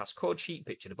Xbox Game Pass code sheet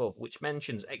pictured above, which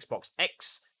mentions Xbox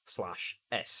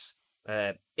X/S.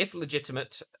 If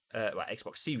legitimate,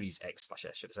 Xbox Series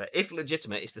X/S, should I say. If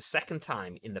legitimate, it's the second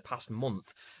time in the past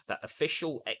month that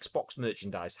official Xbox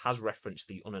merchandise has referenced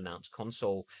the unannounced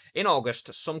console. In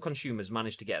August, some consumers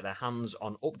managed to get their hands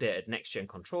on updated next-gen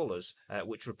controllers,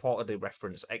 which reportedly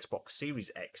reference Xbox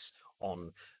Series X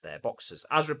on their boxes.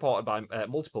 As reported by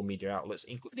multiple media outlets,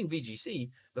 including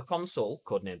VGC, the console,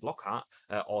 codenamed Lockhart,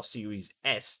 or Series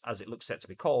S, as it looks set to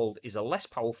be called, is a less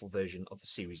powerful version of the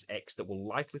Series X that will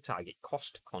likely target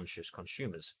cost-conscious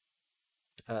consumers.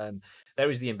 There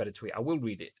is the embedded tweet. I will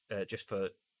read it just for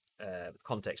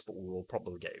context, but we will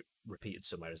probably get it repeated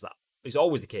somewhere, as that is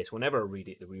always the case. Whenever I read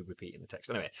it, we repeat in the text.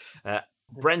 Anyway,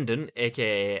 Brendan,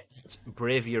 aka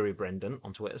Braviary Brendan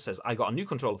on Twitter, says, I got a new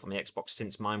controller for my Xbox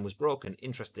since mine was broken.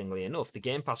 Interestingly enough, the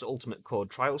Game Pass Ultimate Code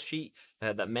trial sheet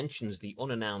that mentions the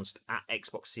unannounced at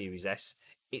Xbox Series S,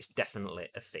 it's definitely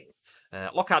a thing.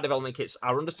 Lockhart development kits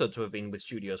are understood to have been with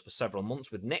studios for several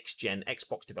months, with next-gen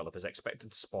Xbox developers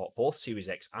expected to support both Series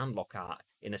X and Lockhart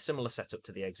in a similar setup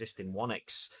to the existing One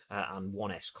X and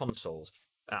One S consoles.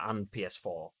 And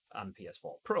PS4 and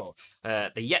PS4 Pro.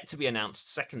 The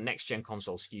yet-to-be-announced second next-gen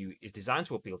console SKU is designed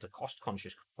to appeal to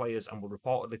cost-conscious players and will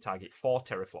reportedly target 4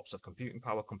 teraflops of computing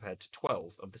power compared to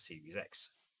 12 of the Series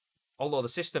X. Although the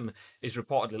system is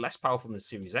reportedly less powerful than the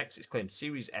Series X, it's claimed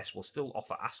Series S will still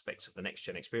offer aspects of the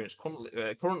next-gen experience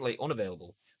currently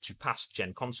unavailable to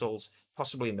past-gen consoles,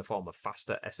 possibly in the form of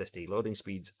faster SSD loading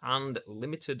speeds and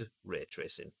limited ray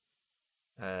tracing.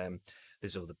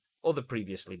 There's other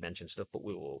previously mentioned stuff, but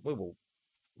we will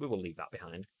leave that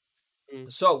behind.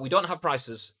 So we don't have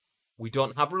prices, we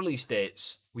don't have release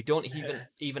dates, we don't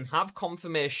even have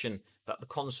confirmation that the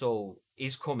console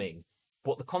is coming.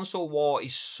 But the console war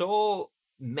is so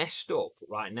messed up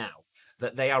right now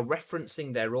that they are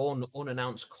referencing their own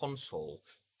unannounced console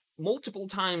multiple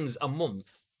times a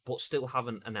month, but still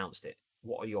haven't announced it.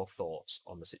 What are your thoughts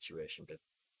on the situation, Bill?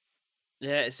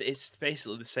 Yeah, it's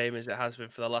basically the same as it has been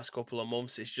for the last couple of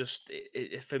months. It's just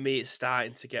for me, it's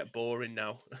starting to get boring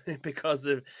now because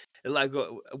of like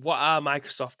what are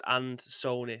Microsoft and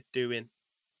Sony doing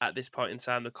at this point in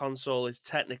time? The console is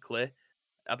technically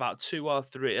about 2 or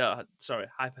 3, sorry,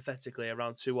 hypothetically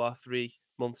around 2 or 3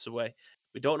 months away.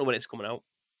 We don't know when it's coming out.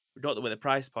 We don't know when the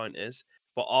price point is,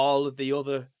 but all of the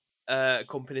other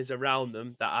companies around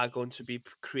them that are going to be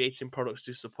creating products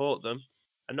to support them,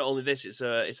 and not only this, it's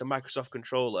a Microsoft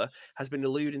controller, has been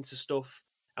alluding to stuff,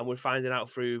 and we're finding out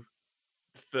through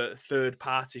for third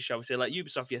parties, shall we say, like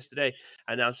Ubisoft yesterday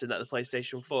announcing that the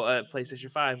PlayStation 4, PlayStation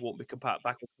 5 won't be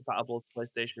backwards compatible to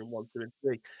PlayStation 1, 2, and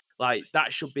 3. Like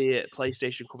that should be it.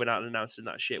 PlayStation coming out and announcing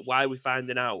that shit. Why are we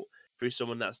finding out through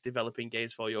someone that's developing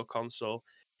games for your console?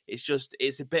 It's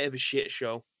a bit of a shit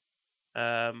show.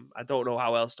 I don't know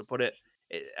how else to put it.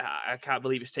 I can't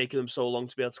believe it's taken them so long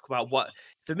to be able to come out. What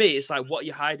for me, it's like, what are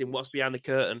you hiding? What's behind the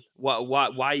curtain? Why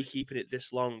are you keeping it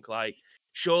this long? Like,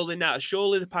 surely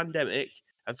the pandemic,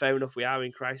 and fair enough, we are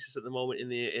in crisis at the moment in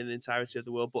the entirety of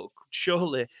the world, but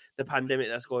surely the pandemic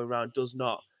that's going around does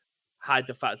not hide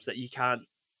the fact that you can't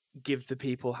give the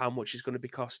people how much it's going to be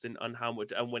costing and how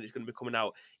much and when it's going to be coming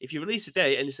out. If you release a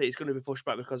date and you say it's going to be pushed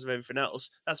back because of everything else,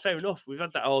 that's fair enough. We've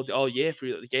had that all year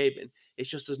through the gaming. It's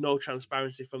just there's no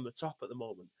transparency from the top at the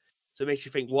moment. So it makes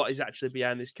you think, what is actually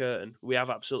behind this curtain? We have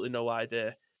absolutely no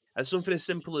idea. And something as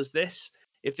simple as this,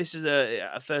 if this is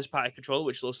a first party controller,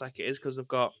 which looks like it is because they've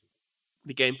got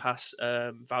the Game Pass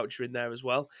voucher in there as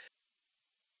well,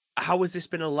 how has this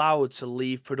been allowed to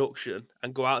leave production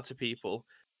and go out to people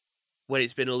when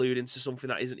it's been alluding to something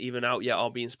that isn't even out yet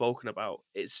or being spoken about?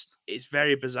 It's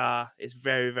very bizarre. It's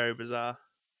very, very bizarre.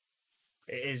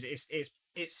 It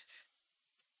is.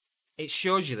 It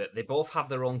shows you that they both have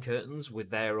their own curtains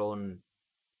with their own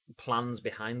plans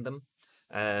behind them.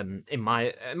 In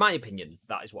my opinion,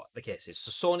 that is what the case is.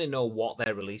 So Sony know what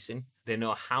they're releasing. They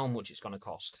know how much it's going to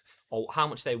cost, or how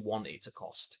much they want it to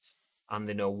cost, and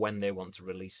they know when they want to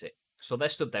release it. So they're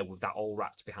stood there with that all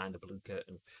wrapped behind a blue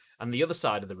curtain. And the other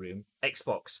side of the room,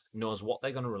 Xbox knows what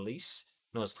they're going to release,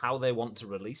 knows how they want to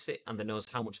release it, and they knows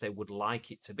how much they would like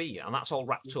it to be. And that's all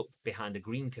wrapped up behind a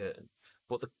green curtain.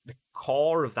 But the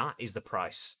core of that is the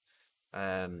price.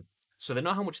 So they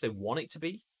know how much they want it to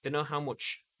be. They know how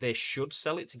much they should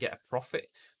sell it to get a profit.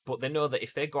 But they know that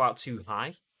if they go out too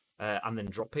high and then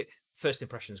drop it, first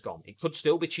impression's gone. It could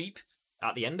still be cheap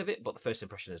at the end of it, but the first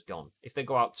impression is gone. If they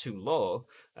go out too low,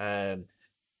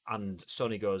 and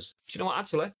Sony goes, do you know what?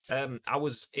 Actually,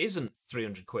 ours isn't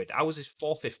 300 quid. Ours is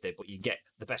 450, but you get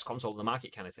the best console in the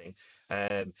market, kind of thing.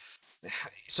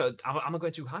 So am I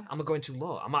going too high? Am I going too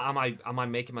low? Am I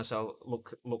making myself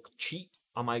look cheap?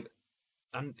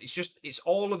 And it's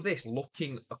all of this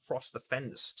looking across the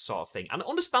fence sort of thing, and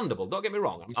understandable. Don't get me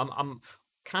wrong. I'm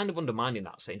kind of undermining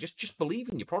that, saying just believe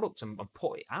in your product and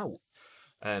put it out.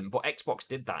 But Xbox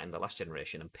did that in the last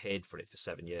generation and paid for it for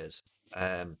 7 years.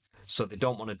 So they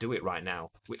don't want to do it right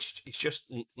now, which it's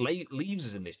just leaves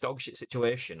us in this dogshit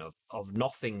situation of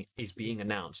nothing is being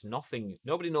announced.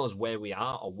 Nobody knows where we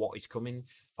are or what is coming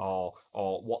or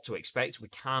what to expect. We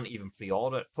can't even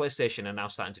pre-order. PlayStation are now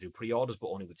starting to do pre-orders, but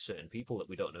only with certain people that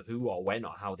we don't know who or when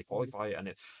or how they qualify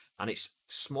it. And it's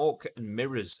smoke and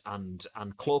mirrors and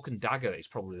cloak and dagger is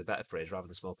probably the better phrase rather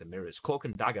than smoke and mirrors. Cloak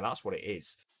and dagger, that's what it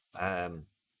is.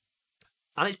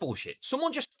 And it's bullshit.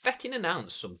 Someone just fucking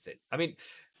announced something. I mean,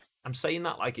 I'm saying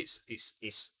that like it's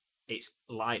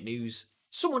light news.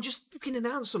 Someone just fucking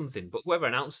announced something, but whoever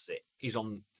announces it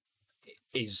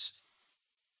is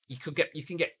you can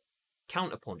get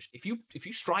counterpunched. If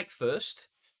you strike first,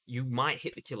 you might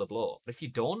hit the killer blow. But if you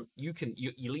don't, you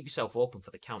leave yourself open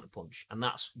for the counterpunch, and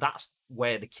that's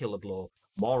where the killer blow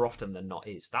more often than not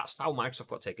is. That's how Microsoft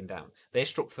got taken down. They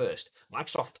struck first.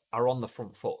 Microsoft are on the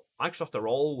front foot. Microsoft are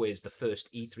always the first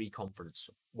E3 conference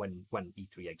when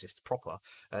E3 exists proper.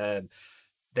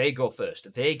 They go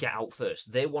first. They get out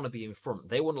first. They want to be in front.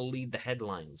 They want to lead the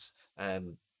headlines.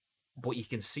 but you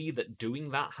can see that doing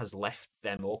that has left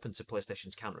them open to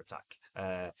PlayStation's counterattack.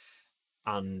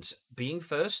 And being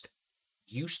first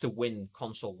used to win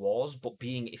console wars, but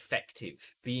being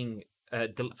effective, being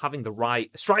having the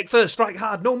right strike first, strike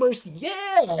hard, no mercy.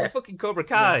 Yeah, fucking Cobra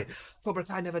Kai. Yeah. Cobra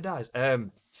Kai never dies.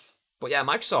 But yeah,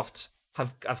 Microsoft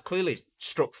have clearly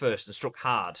struck first and struck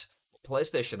hard.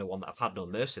 PlayStation, the one that have had no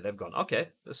mercy, they've gone, okay,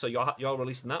 so you're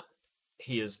releasing that.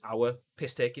 Here's our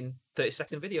piss taking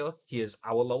 30-second video. Here's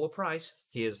our lower price.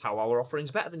 Here's how our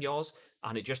offering's better than yours.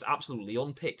 And it just absolutely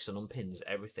unpicks and unpins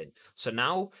everything. So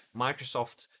now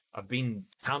Microsoft have been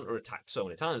counterattacked so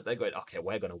many times. They're going, okay,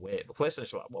 we're going to wait. But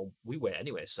PlayStation are like, well, we wait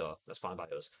anyway, so that's fine by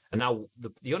us. And now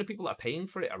the only people that are paying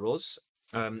for it are us,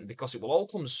 because it will all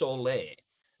come so late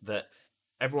that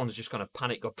everyone's just going to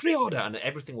panic, go pre-order, and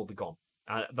everything will be gone.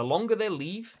 The longer they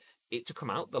leave it to come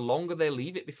out, the longer they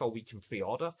leave it before we can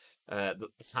pre-order, the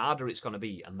harder it's going to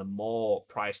be, and the more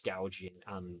price gouging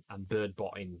and bird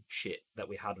botting shit that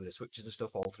we had with the Switches and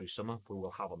stuff all through summer, we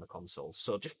will have on the consoles.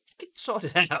 So just get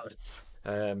sorted out.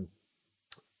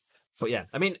 But yeah,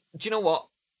 I mean, do you know what?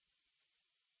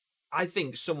 I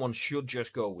think someone should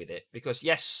just go with it, because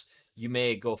yes, you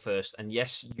may go first, and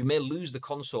yes, you may lose the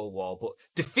console war, but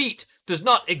defeat does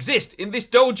not exist in this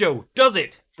dojo, does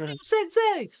it?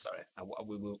 Sensei! Sorry,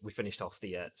 we finished off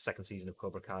the second season of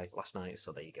Cobra Kai last night,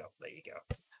 so there you go.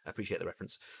 I appreciate the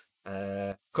reference.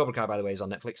 Cobra Kai, by the way, is on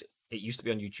Netflix. It used to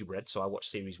be on YouTube Red, so I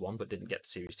watched Series 1, but didn't get to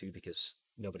Series 2 because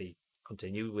nobody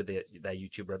continued with their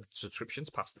YouTube Red subscriptions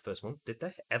past the first month, did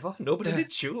they? Ever? Nobody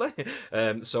did, surely.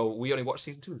 So we only watched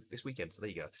Season 2 this weekend, so there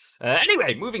you go.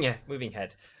 Anyway, moving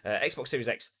ahead. Xbox Series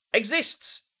X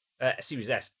exists. Series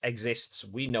S exists.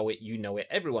 We know it, you know it,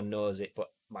 everyone knows it, but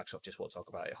Microsoft just won't talk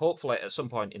about it. Hopefully, at some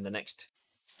point in the next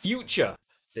future,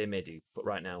 they may do, but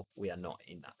right now, we are not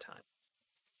in that time.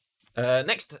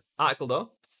 Next article,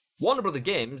 though. Warner Brothers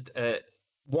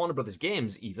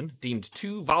Games even deemed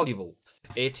too valuable.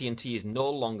 AT&T is no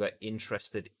longer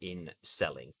interested in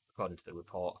selling, according to the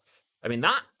report. I mean,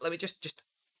 that, let me just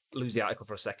lose the article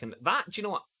for a second. That, do you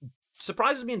know what,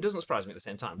 surprises me and doesn't surprise me at the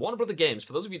same time. Warner Brothers Games,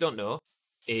 for those of you who don't know,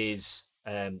 is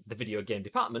the video game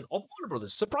department of Warner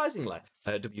Brothers, surprisingly.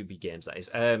 WB Games, that is.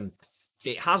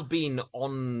 It has been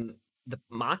on the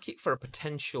market for a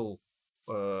potential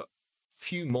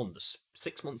few months,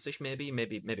 6 months-ish, maybe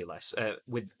less,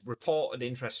 with reported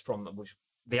interest from which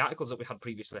the articles that we had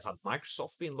previously had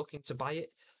Microsoft being looking to buy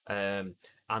it, and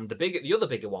the other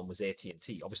bigger one was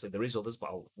AT&T. Obviously, there is others, but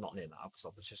I'll not name that because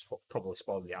I'll just probably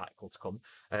spoil the article to come.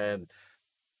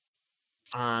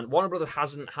 And Warner Brothers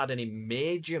hasn't had any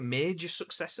major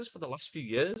successes for the last few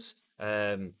years.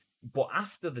 But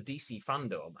after the DC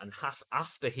fandom and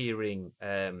after hearing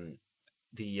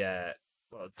the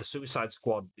Suicide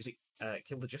Squad, is it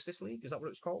Kill the Justice League? Is that what it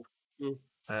was called?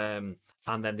 Mm.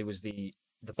 And then there was the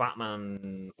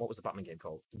Batman. What was the Batman game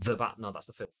called? No, that's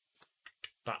the film.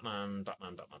 Batman.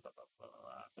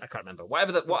 I can't remember.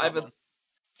 Whatever.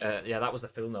 Yeah, that was the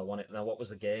film though. Wasn't it? Now, what was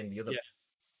the game?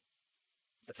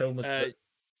 The film was.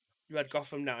 You had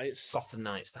Gotham Knights. Gotham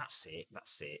Knights. That's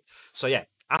it. So yeah,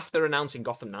 after announcing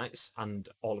Gotham Knights and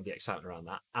all of the excitement around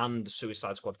that, and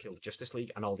Suicide Squad Kill the Justice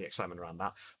League and all the excitement around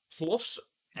that, plus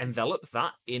envelop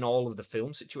that in all of the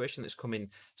film situation that's coming.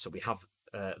 So we have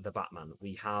the Batman.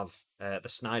 We have the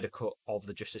Snyder cut of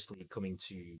the Justice League coming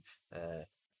to.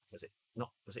 Was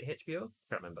it HBO? I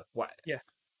can't remember. What? Yeah.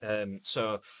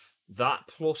 So that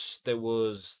plus there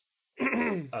was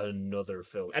another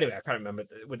film. Anyway, I can't remember.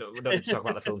 We don't need to talk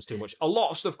about the films too much. A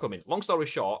lot of stuff coming. Long story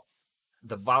short,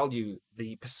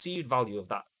 the perceived value of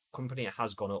that company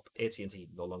has gone up. AT&T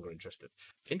no longer interested.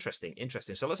 Interesting.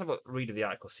 So let's have a read of the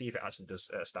article, see if it actually does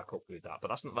stack up with that. But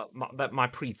that's not my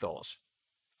pre-thoughts.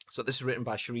 So this is written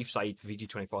by Sharif Saeed for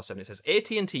VG247. It says,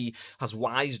 AT&T has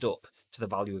wised up to the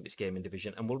value of its gaming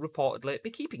division and will reportedly be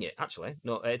keeping it, actually.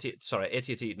 No,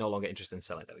 AT&T no longer interested in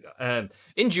selling. There we go.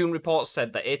 In June, reports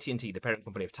said that AT&T, the parent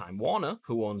company of Time Warner,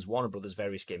 who owns Warner Brothers'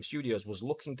 various game studios, was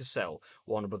looking to sell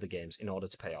Warner Brothers Games in order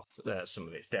to pay off some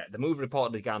of its debt. The move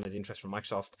reportedly garnered interest from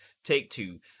Microsoft,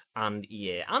 Take-Two, and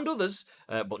EA and others,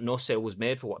 but no sale was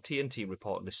made for what TNT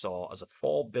reportedly saw as a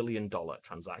 $4 billion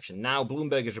transaction. Now,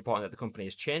 Bloomberg is reporting that the company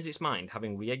has changed its mind,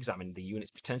 having re-examined the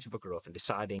unit's potential for growth and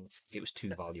deciding it was too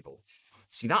valuable.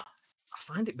 See, that I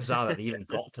find it bizarre that they even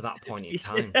got to that point in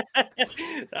time.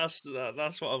 That's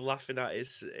what I'm laughing at.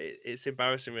 It's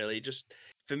embarrassing, really.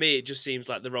 For me, it just seems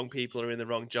like the wrong people are in the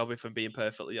wrong job, if I'm being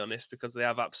perfectly honest, because they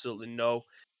have absolutely no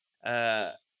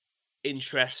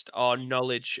interest or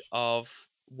knowledge of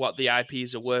what the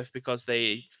IPs are worth, because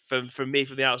from me,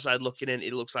 from the outside looking in,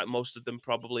 it looks like most of them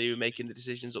probably who are making the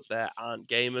decisions up there aren't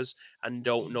gamers and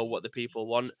don't know what the people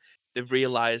want. they've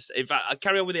realised. In fact, I'll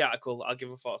carry on with the article. I'll give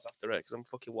my thoughts after it because I'm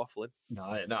fucking waffling. No,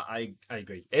 I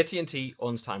agree. AT&T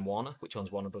owns Time Warner, which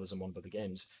owns Warner Brothers and Warner Brothers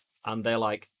Games, and they're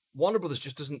like, Warner Brothers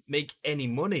just doesn't make any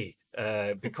money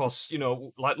because,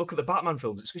 like, look at the Batman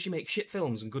films. It's because you make shit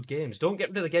films and good games. Don't get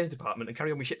rid of the games department and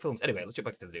carry on with shit films. Anyway, let's jump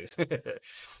back to the news.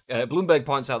 Bloomberg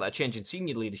points out that a change in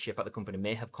senior leadership at the company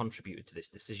may have contributed to this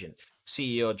decision.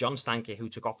 CEO John Stankey, who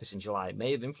took office in July,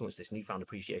 may have influenced this newfound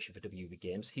appreciation for WB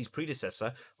Games. His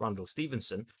predecessor, Randall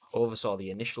Stevenson, oversaw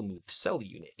the initial move to sell the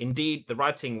unit. Indeed, the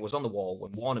writing was on the wall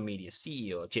when Warner Media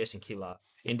CEO Jason Kilar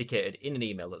indicated in an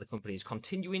email that the company is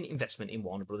continuing investment in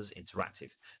Warner Brothers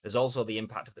Interactive. There's also the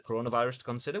impact of the coronavirus to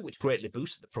consider, which greatly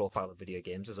boosted the profile of video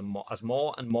games as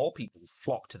more and more people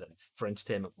flock to them for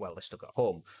entertainment while they're stuck at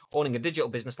home. Owning a digital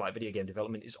business like video game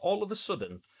development is all of a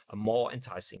sudden a more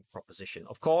enticing proposition.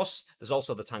 Of course, there's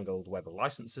also the tangled web of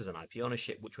licenses and IP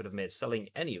ownership, which would have made selling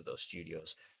any of those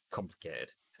studios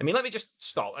complicated. I mean, let me just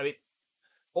stop. I mean,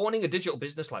 owning a digital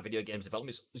business like video games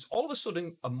development is all of a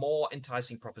sudden a more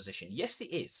enticing proposition. Yes,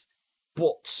 it is,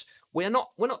 but we're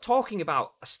not talking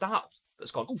about a startup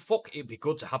that's gone, oh fuck, it'd be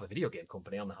good to have a video game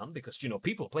company on the hand because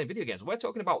people are playing video games. We're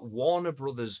talking about Warner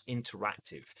Brothers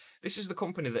Interactive. This is the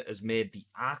company that has made the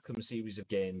Arkham series of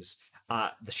games,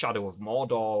 the Shadow of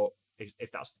Mordor.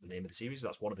 If that's the name of the series,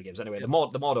 that's one of the games. Anyway, the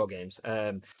Mordor games,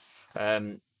 and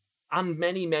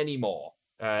many more.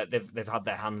 They've had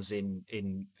their hands in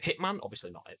Hitman,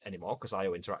 obviously not anymore because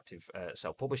IO Interactive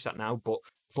self-published that now, but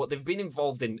they've been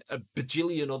involved in a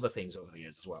bajillion other things over the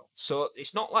years as well. So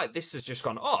it's not like this has just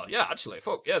gone, oh yeah, actually,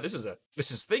 fuck yeah, this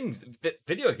is things that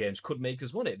video games could make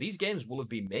us money. These games will have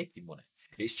been making money.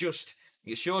 It's just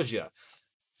it shows you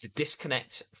the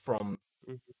disconnect from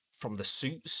the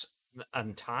suits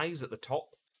and ties at the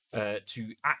top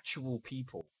to actual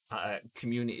people.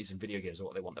 Communities in video games are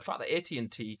what they want. The fact that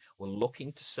AT&T were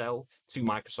looking to sell to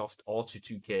Microsoft or to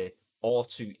 2K or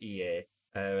to EA,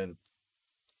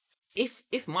 if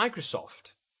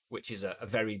Microsoft, which is a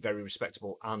very, very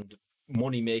respectable and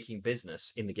money-making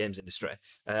business in the games industry,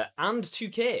 and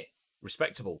 2K,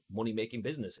 respectable money-making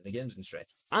business in the games industry,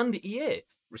 and EA,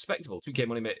 respectable 2K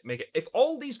money maker, if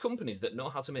all these companies that know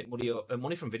how to make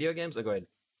money from video games are going,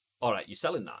 all right, you're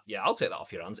selling that. Yeah, I'll take that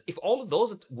off your hands. If all of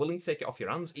those are willing to take it off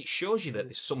your hands, it shows you that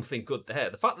there's something good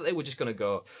there. The fact that they were just going to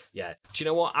go, yeah, do you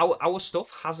know what? Our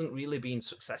stuff hasn't really been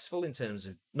successful in terms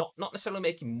of not necessarily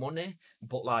making money,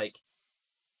 but like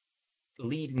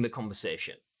leading the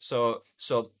conversation. So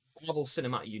Marvel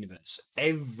Cinematic Universe,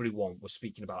 everyone was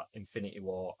speaking about Infinity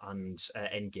War and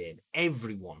Endgame.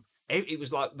 Everyone. It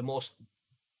was like the most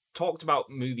talked about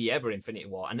movie ever, Infinity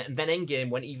War, and then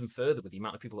Endgame went even further with the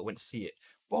amount of people that went to see it.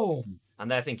 Boom!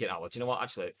 And they're thinking, oh, well, do you know what?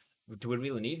 Actually, do we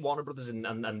really need Warner Brothers and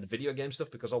the video game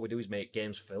stuff? Because all we do is make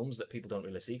games, films that people don't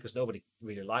really see. Because nobody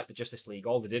really liked the Justice League.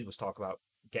 All they did was talk about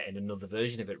getting another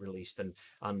version of it released,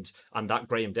 and that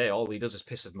Graham Day, all he does is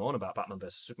piss and moan about Batman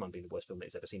vs Superman being the worst film that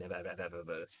he's ever seen,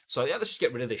 ever. So yeah, let's just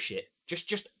get rid of this shit.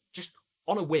 Just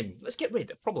on a whim. Let's get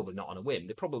rid of, probably not on a whim.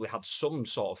 They probably had some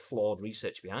sort of flawed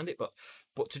research behind it,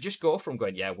 but to just go from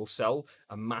going, yeah, we'll sell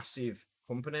a massive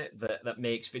company that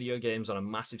makes video games on a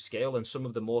massive scale and some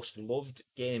of the most loved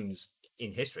games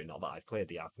in history, not that I've played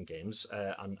the Arkham games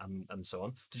and so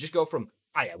on, to just go from,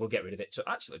 yeah, we'll get rid of it. So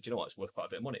actually, do you know what? It's worth quite a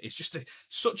bit of money. It's just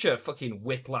such a fucking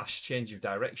whiplash change of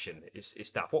direction. It's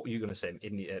daft. What were you going to say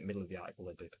in the middle of the article,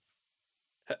 then, Pip?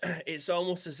 It's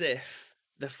almost as if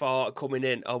the thought coming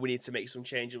in, oh, we need to make some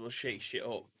change and we'll shake shit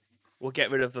up. We'll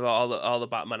get rid of all the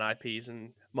Batman IPs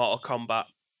and Mortal Kombat,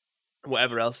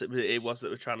 whatever else it was that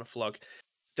we're trying to flog.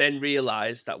 Then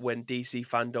realise that when DC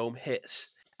fandom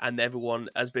hits and everyone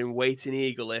has been waiting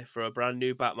eagerly for a brand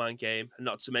new Batman game, and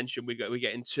not to mention we're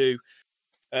getting two,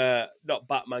 not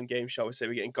Batman games, shall we say,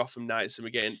 we're getting Gotham Knights and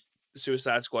we're getting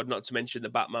Suicide Squad, not to mention the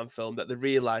Batman film, that they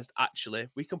realised actually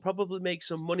we can probably make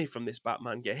some money from this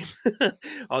Batman game,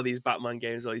 all these Batman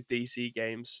games, all these DC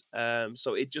games.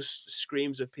 So it just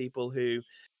screams of people who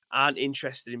aren't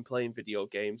interested in playing video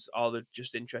games, or they're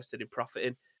just interested in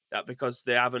profiting. That because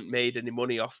they haven't made any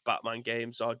money off Batman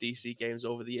games or DC games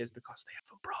over the years because they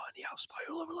haven't brought any out.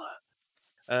 Spoiler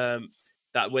alert.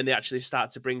 That when they actually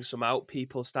start to bring some out,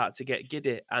 people start to get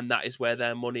giddy, and that is where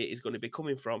their money is going to be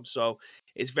coming from. So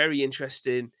it's very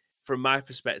interesting from my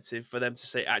perspective for them to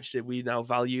say, actually, we now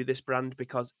value this brand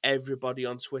because everybody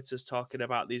on Twitter's talking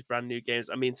about these brand new games.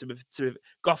 I mean, to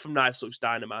Gotham Knights looks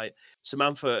dynamite.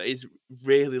 Samantha is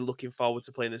really looking forward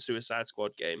to playing the Suicide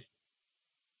Squad game.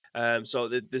 So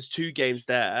there's two games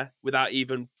there without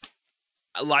even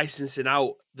licensing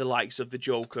out the likes of the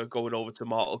Joker going over to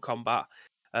Mortal Kombat,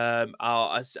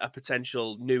 or as a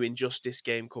potential new Injustice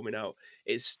game coming out.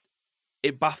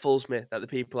 it baffles me that the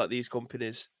people at these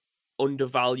companies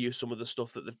undervalue some of the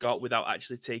stuff that they've got without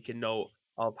actually taking note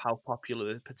of how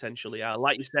popular they potentially are.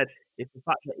 Like you said, if the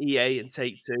fact that EA and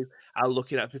Take-Two are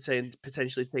looking at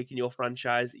potentially taking your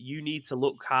franchise, you need to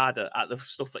look harder at the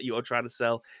stuff that you're trying to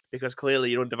sell because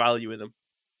clearly you're undervaluing them.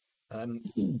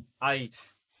 I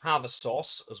have a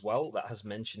source as well that has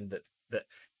mentioned that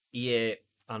EA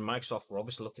and Microsoft were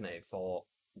obviously looking at it for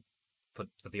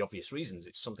the obvious reasons.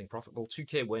 It's something profitable.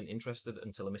 2K weren't interested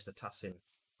until a Mr. Tassim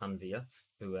Anvia,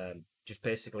 who just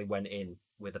basically went in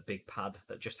with a big pad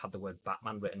that just had the word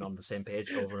Batman written on the same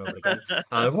page over and over again,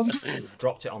 and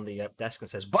dropped it on the desk and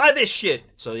says, "Buy this shit."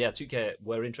 So yeah, 2K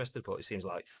were interested, but it seems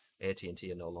like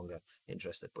AT&T are no longer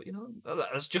interested. But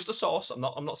that's just a source. I'm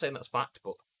not saying that's fact,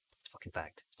 but it's fucking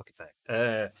fact. It's fucking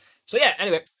fact. So yeah.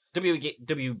 Anyway,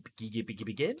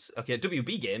 WB Games. Okay,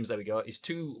 WB Games. There we go. Is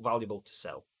too valuable to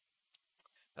sell.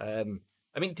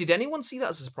 I mean, did anyone see that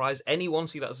as a surprise? Anyone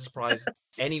see that as a surprise?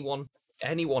 Anyone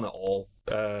at all?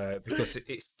 Because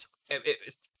it's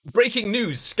breaking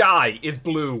news. Sky is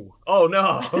blue. Oh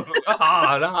no!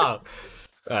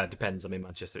 No. Depends. I'm in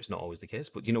Manchester. It's not always the case,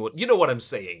 but you know what I'm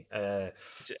saying.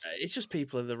 It's just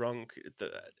people in the wrong.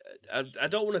 I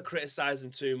don't want to criticize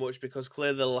them too much because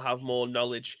clearly they'll have more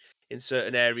knowledge in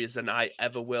certain areas than I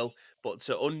ever will. But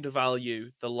to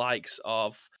undervalue the likes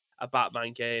of a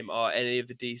Batman game or any of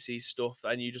the DC stuff,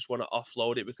 and you just want to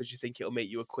offload it because you think it'll make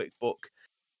you a quick buck,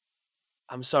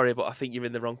 I'm sorry, but I think you're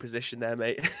in the wrong position there,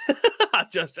 mate.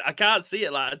 I can't see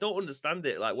it. Like I don't understand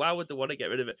it. Like why would they want to get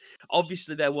rid of it?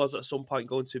 Obviously, there was at some point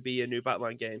going to be a new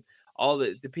Batman game. All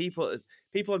the people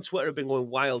on Twitter have been going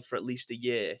wild for at least a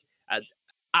year. And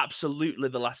absolutely,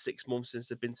 the last 6 months since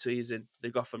they've been teasing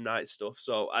the Gotham Knight stuff.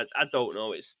 So I don't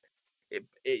know.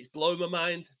 It's blowing my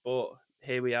mind, but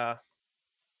here we are.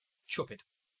 Stupid.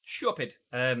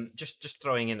 Just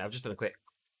throwing in. I've just done a quick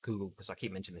Google because I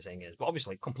keep mentioning the same games, but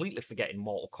obviously completely forgetting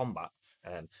Mortal Kombat.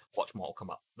 Watch Mortal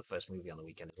Kombat, the first movie on the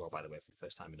weekend as well, by the way, for the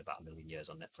first time in about a million years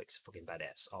on Netflix. Fucking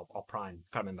badass. Or Prime,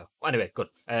 can't remember. Well, anyway, good.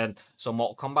 So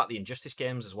Mortal Kombat, the Injustice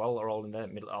games as well are all in there.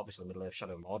 Obviously Middle Earth,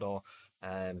 Shadow of Mordor.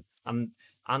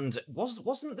 And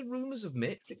wasn't the rumors of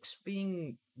Matrix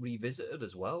being revisited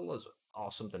as well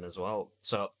or something as well?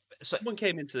 So Someone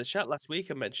came into the chat last week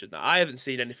and mentioned that. I haven't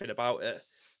seen anything about it.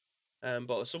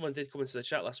 But someone did come into the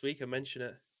chat last week and mention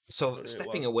it. So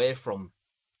stepping away from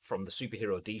the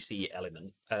superhero DC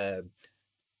element,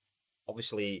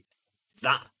 obviously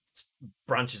that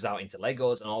branches out into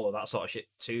Legos and all of that sort of shit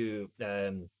too.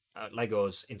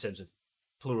 Legos in terms of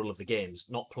plural of the games,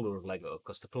 not plural of Lego,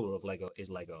 because the plural of Lego is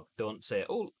Lego. Don't say,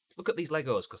 "Oh, look at these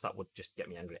Legos," because that would just get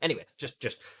me angry. Anyway, just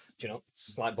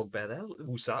slight bugbear there.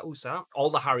 Usa.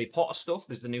 All the Harry Potter stuff.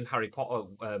 There's the new Harry Potter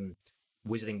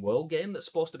Wizarding World game that's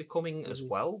supposed to be coming as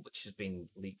well, which has been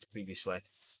leaked previously.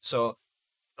 So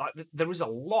there is a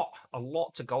lot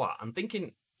to go at. I'm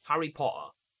thinking Harry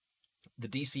Potter, the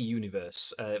DC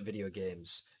Universe video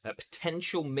games,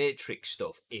 potential Matrix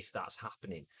stuff if that's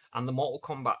happening, and the Mortal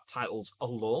Kombat titles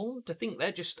alone. To think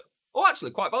they're just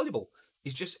actually quite valuable.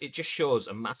 It just shows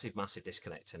a massive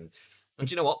disconnect. And do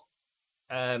you know what?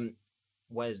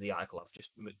 Where's the article? I've just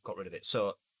got rid of it.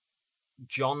 So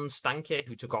John Stanke,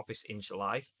 who took office in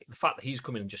July, the fact that he's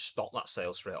come in and just stopped that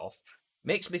sale straight off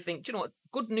makes me think, do you know what?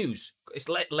 Good news. It's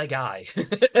leg eye.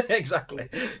 Exactly.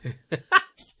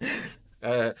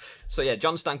 So yeah,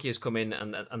 John Stanke has come in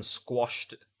and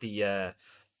squashed the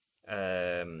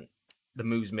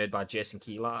moves made by Jason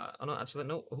Keeler. I don't actually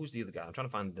know who's the other guy. I'm trying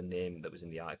to find the name that was in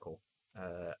the article.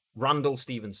 Randall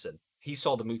Stevenson. He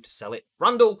saw the move to sell it.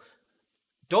 Randall,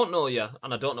 don't know you,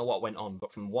 and I don't know what went on,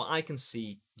 but from what I can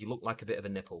see, you look like a bit of a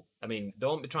nipple. I mean,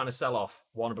 don't be trying to sell off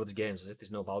Warner Brothers games as if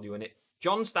there's no value in it.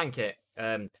 John Stanke,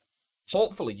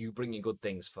 hopefully you bring in good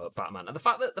things for Batman. And the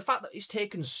fact that it's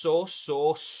taken so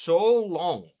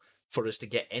long for us to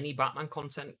get any Batman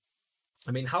content.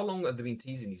 I mean, how long have they been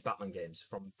teasing these Batman games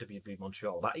from WB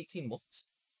Montreal? About 18 months?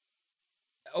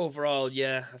 Overall,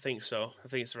 yeah, I think so. I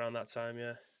think it's around that time,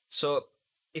 yeah. So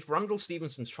if Randall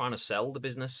Stevenson's trying to sell the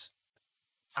business,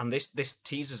 and this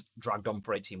teaser's dragged on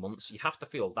for 18 months, you have to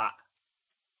feel that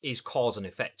is cause and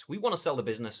effect. We want to sell the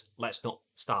business, let's not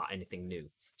start anything new.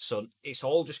 So it's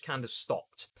all just kind of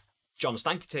stopped. John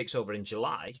Stanke takes over in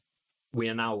July. We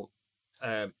are now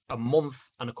a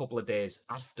month and a couple of days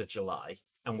after July,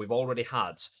 and we've already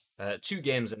had 2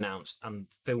 games announced and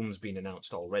films being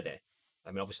announced already. I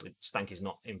mean, obviously, Stank is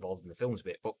not involved in the films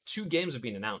bit, but 2 games have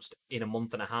been announced in a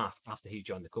month and a half after he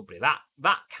joined the company.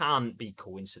 That can't be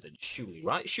coincidence, surely,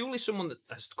 right? Surely someone that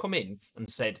has come in and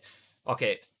said,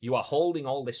 okay, you are holding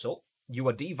all this up, you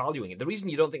are devaluing it. The reason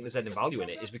you don't think there's any value in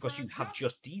it is because you have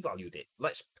just devalued it.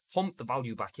 Let's pump the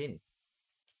value back in.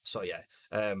 So yeah,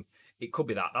 it could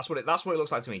be that. That's what it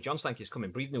looks like to me. John Stank is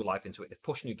coming, breathe new life into it. They've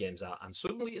pushed new games out, and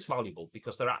suddenly it's valuable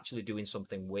because they're actually doing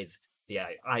something with the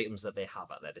items that they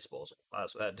have at their disposal.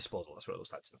 That's what it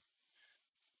looks like to me.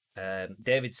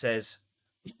 David says,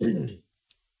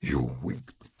 You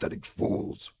weak, pathetic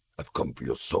fools. I've come for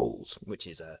your souls. which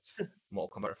is a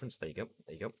Mortal Kombat reference. There you go.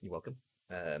 You're welcome.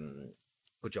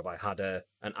 Good job. I had an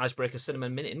icebreaker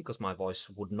cinnamon mint in because my voice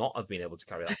would not have been able to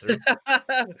carry that through.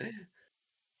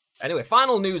 Anyway,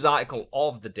 final news article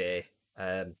of the day.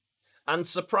 And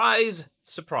surprise,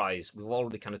 we've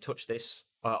already kind of touched this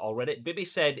already. Bibby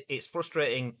said it's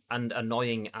frustrating and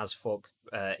annoying as fuck.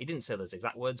 He didn't say those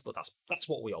exact words, but that's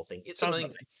what we all think. It's Sounds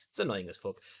annoying. lovely. It's annoying as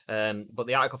fuck. But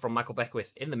the article from Michael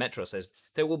Beckwith in the Metro says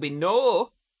there will be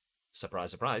no,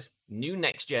 surprise, new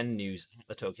next-gen news at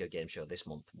the Tokyo Game Show this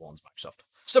month, warns Microsoft.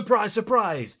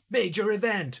 Surprise, major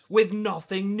event with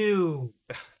nothing new.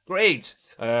 Great.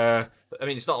 I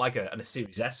mean, it's not like a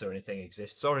Series S or anything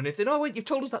exists or anything. Oh, wait, you've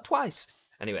told us that twice.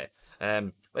 Anyway,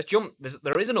 let's jump.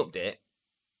 There is an update.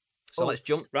 So let's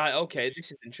jump. Right, okay,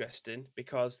 this is interesting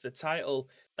because the title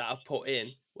that I put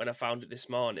in when I found it this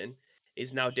morning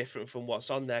is now different from what's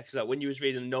on there. Because when you was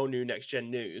reading no new next gen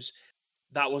news,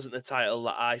 that wasn't the title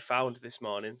that I found this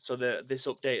morning. So this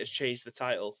update has changed the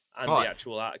title and Oh, the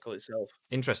actual article itself.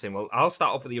 Interesting. Well, I'll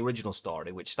start off with the original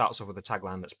story, which starts off with a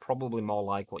tagline that's probably more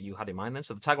like what you had in mind then.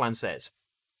 So the tagline says,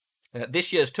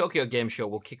 this year's Tokyo Game Show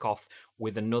will kick off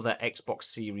with another Xbox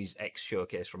Series X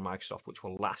showcase from Microsoft, which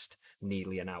will last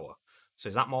nearly an hour. So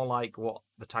is that more like what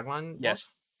the tagline was?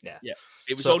 Yeah.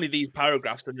 It was only these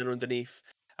paragraphs and then underneath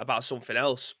about something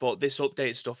else, but this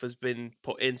update stuff has been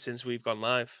put in since we've gone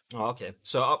live. Oh, okay.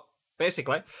 So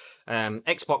basically,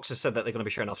 Xbox has said that they're going to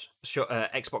be showing off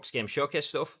Xbox Game Showcase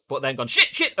stuff, but then gone,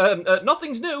 shit,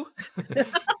 nothing's new.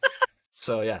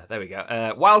 So yeah, there we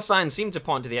go. While signs seem to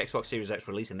point to the Xbox Series X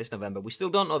releasing this November, we still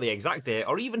don't know the exact date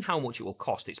or even how much it will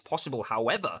cost. It's possible,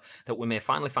 however, that we may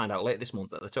finally find out later this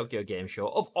month at the Tokyo Game Show,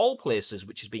 of all places,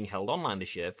 which is being held online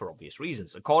this year for obvious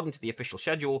reasons. According to the official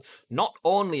schedule, not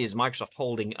only is Microsoft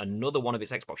holding another one of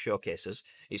its Xbox showcases,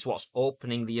 it's what's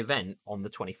opening the event on the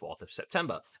 24th of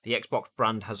September. The Xbox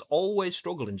brand has always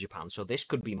struggled in Japan, so this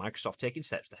could be Microsoft taking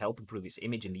steps to help improve its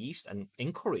image in the East and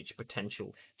encourage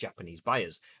potential Japanese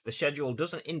buyers. The schedule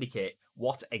doesn't indicate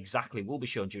what exactly will be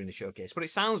shown during the showcase, but it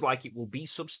sounds like it will be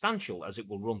substantial as it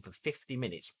will run for 50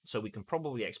 minutes, so we can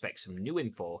probably expect some new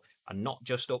info and not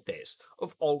just updates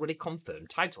of already confirmed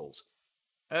titles.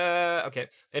 Okay.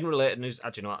 In related news,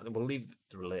 actually, no, we'll leave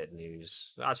the related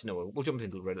news. Actually, no, we'll jump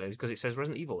into the related news because it says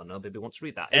Resident Evil, and no baby wants to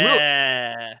read that.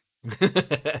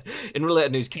 In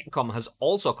related news, Capcom has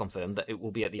also confirmed that it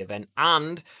will be at the event,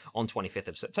 and on 25th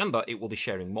of September, it will be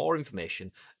sharing more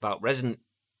information about Resident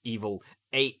Evil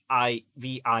AIVILLA.G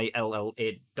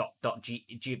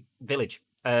Village.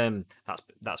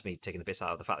 That's me taking the piss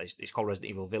out of the fact that it's called Resident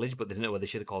Evil Village, but they didn't know whether they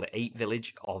should have called it 8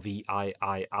 Village or VIII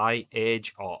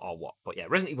Age or what. But yeah,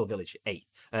 Resident Evil Village 8.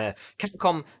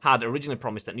 Capcom had originally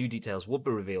promised that new details would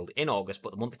be revealed in August, but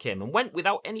the month came and went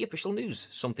without any official news,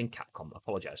 something Capcom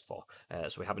apologised for.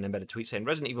 So we have an embedded tweet saying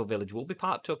Resident Evil Village will be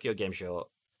part of Tokyo Game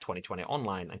Show 2020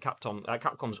 online and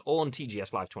Capcom's own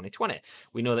TGS Live 2020.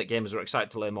 We know that gamers are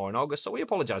excited to learn more in August, so we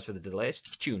apologise for the delay.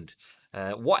 Stay tuned.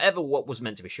 What was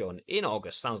meant to be shown in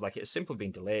August sounds like it has simply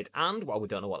been delayed, and while we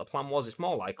don't know what the plan was, it's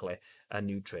more likely a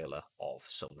new trailer of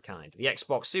some kind. The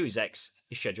Xbox Series X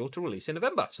is scheduled to release in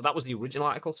November. So that was the original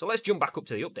article. So let's jump back up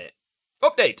to the update.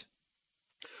 Update!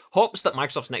 Hopes that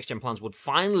Microsoft's next-gen plans would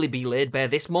finally be laid bare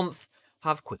this month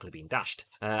have quickly been dashed,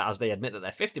 as they admit that their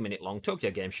 50-minute-long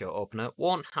Tokyo Game Show opener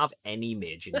won't have any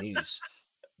major news.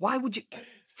 Why would you...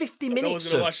 50 minutes No one's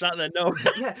going to watch that then, no.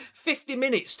 Yeah, 50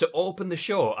 minutes to open the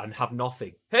show and have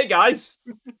nothing. Hey, guys!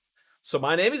 So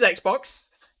my name is Xbox.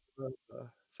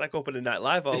 It's like opening Night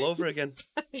Live all over again.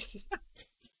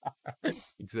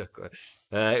 Exactly.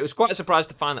 It was quite a surprise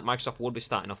to find that Microsoft would be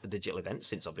starting off the digital event,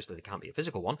 since obviously there can't be a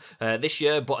physical one, this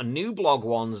year, but a new blog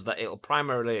warns that it'll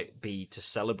primarily be to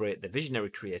celebrate the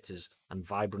visionary creators and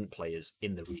vibrant players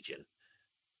in the region.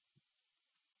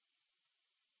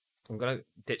 I'm going to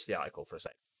ditch the article for a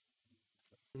sec.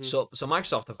 Mm-hmm. So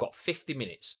Microsoft have got 50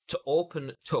 minutes to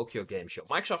open Tokyo Game Show.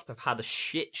 Microsoft have had a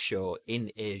shit show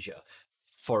in Asia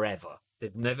forever.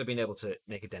 They've never been able to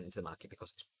make a dent into the market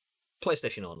because it's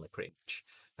PlayStation only, pretty much,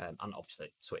 and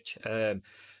obviously Switch.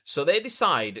 So they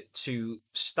decide to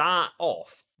start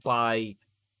off by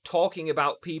talking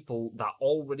about people that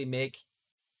already make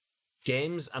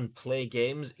games and play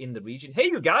games in the region. Hey,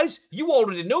 you guys, you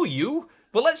already know you,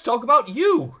 but let's talk about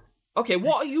you. Okay,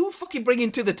 what are you fucking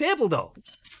bringing to the table, though?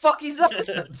 Fuck is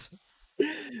that?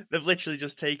 They've literally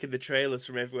just taken the trailers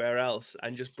from everywhere else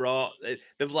and just brought.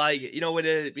 They've like, when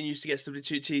you used to get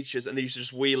substitute teachers and they used to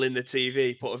just wheel in the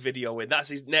TV, put a video in.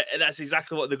 That's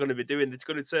exactly what they're going to be doing. They're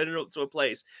going to turn it up to a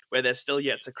place where they're still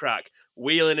yet to crack.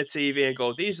 Wheel in a TV and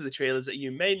go. These are the trailers that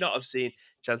you may not have seen.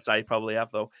 Chances I probably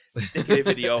have though. Stick in a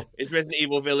video. It's Resident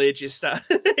Evil Village. It's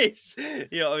it's what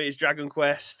I mean. It's Dragon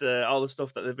Quest. All the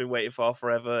stuff that they've been waiting for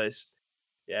forever. It's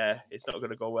not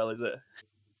going to go well, is it?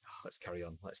 Let's carry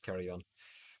on.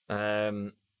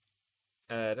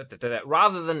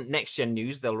 Rather than next gen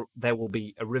news, there will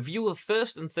be a review of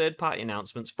first and third party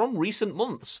announcements from recent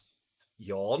months.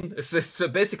 Yawn. So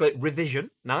basically,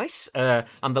 revision. Nice.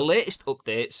 And the latest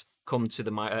updates coming to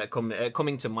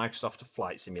Microsoft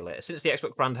Flight Simulator. Since the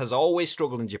Xbox brand has always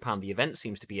struggled in Japan, the event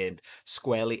seems to be aimed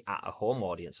squarely at a home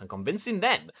audience and convincing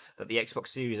them that the Xbox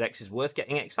Series X is worth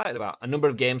getting excited about. A number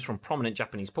of games from prominent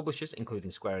Japanese publishers,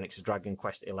 including Square Enix's Dragon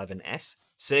Quest XI-S,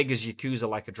 Sega's Yakuza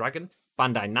Like a Dragon,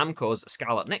 Bandai Namco's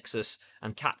Scarlet Nexus,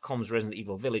 and Capcom's Resident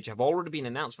Evil Village have already been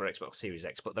announced for Xbox Series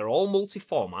X, but they're all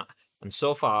multi-format, and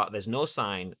so far there's no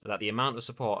sign that the amount of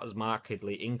support has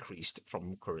markedly increased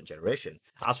from current generation.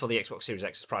 As for the Xbox Series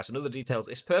X's price and other details,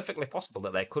 it's perfectly possible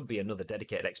that there could be another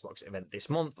dedicated Xbox event this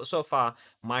month, but so far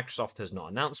Microsoft has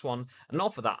not announced one, and nor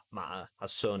for that matter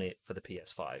has Sony for the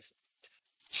PS5.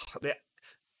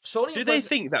 Sony Do they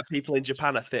think that people in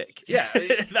Japan are thick? Yeah,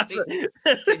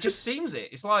 it just seems it.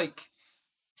 It's like,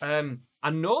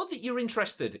 I know that you're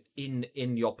interested in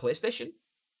your PlayStation,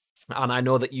 and I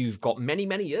know that you've got many,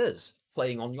 many years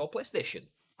playing on your PlayStation,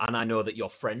 and I know that your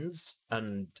friends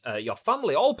and your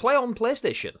family all play on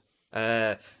PlayStation.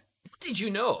 Did you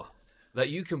know that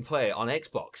you can play on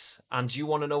Xbox? And do you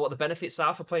want to know what the benefits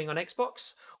are for playing on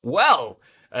Xbox? Well,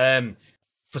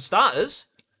 for starters,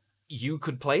 you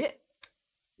could play it.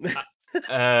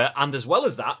 And as well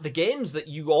as that, the games that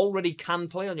you already can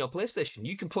play on your PlayStation,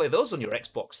 you can play those on your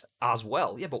Xbox as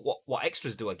well. Yeah, but what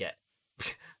extras do I get?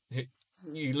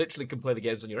 You literally can play the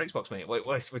games on your Xbox, mate. What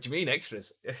do you mean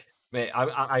extras? Mate,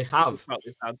 I have...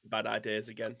 This sounds bad ideas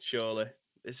again, surely.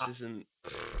 This isn't...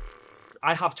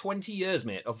 I have 20 years,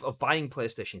 mate, of buying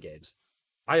PlayStation games.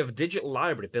 I have a digital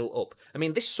library built up. I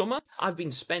mean, this summer, I've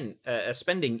been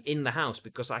spending in the house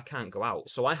because I can't go out.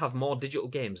 So I have more digital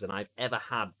games than I've ever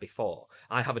had before.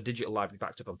 I have a digital library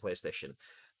backed up on PlayStation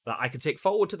that I can take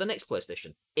forward to the next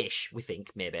PlayStation-ish, we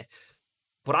think, maybe.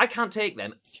 But I can't take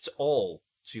them at all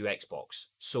to Xbox.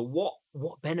 So what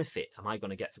benefit am I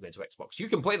going to get for going to Xbox? You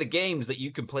can play the games that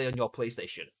you can play on your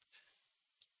PlayStation.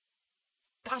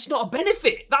 That's not a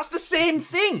benefit. That's the same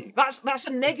thing. That's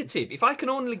a negative. If I can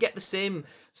only get the same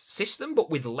system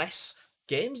but with less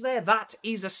games there, that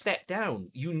is a step down.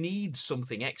 You need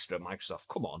something extra, Microsoft.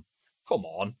 Come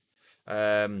on.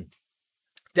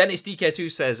 Dennis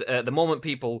DK2 says, the moment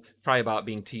people cry about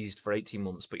being teased for 18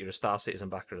 months, but you're a Star Citizen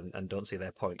backer and don't see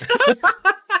their point.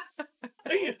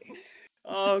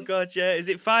 Oh god, yeah. Is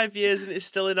it 5 years and it's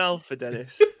still in alpha,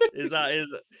 Dennis? Is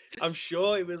I'm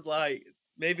sure it was like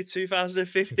maybe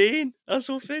 2015 or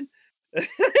something.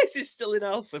 Is it still in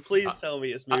alpha? Please tell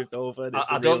me it's moved over. And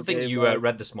I don't think you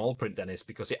read the small print, Dennis,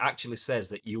 because it actually says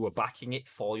that you were backing it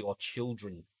for your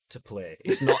children to play.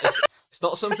 It's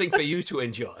not something for you to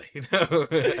enjoy.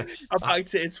 I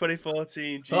backed it in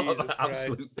 2014. Jesus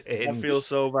absolute pain. I feel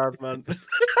so bad, man.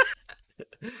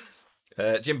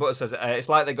 Jim Butter says it's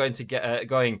like they're going to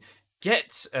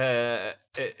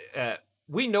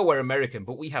we know we're American,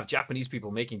 but we have Japanese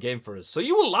people making game for us, so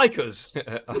you will like us.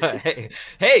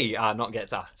 Not get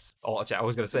that. Oh, I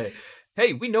was going to say,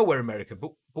 hey, we know we're American,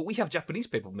 but we have Japanese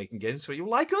people making games, so you'll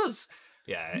like us.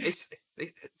 Yeah, it's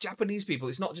Japanese people.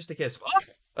 It's not just a case of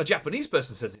a Japanese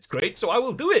person says it's great, so I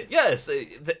will do it. Yes,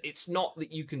 it's not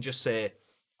that you can just say,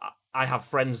 I have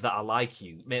friends that are like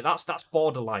you. Mate, that's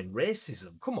borderline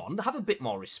racism. Come on, have a bit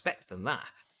more respect than that.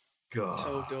 God.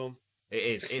 So dumb. It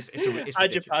is. It's Hi,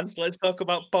 Japan. Let's talk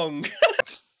about Pong.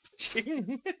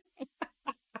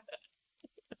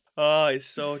 Oh, it's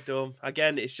so dumb.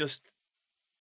 Again, it's just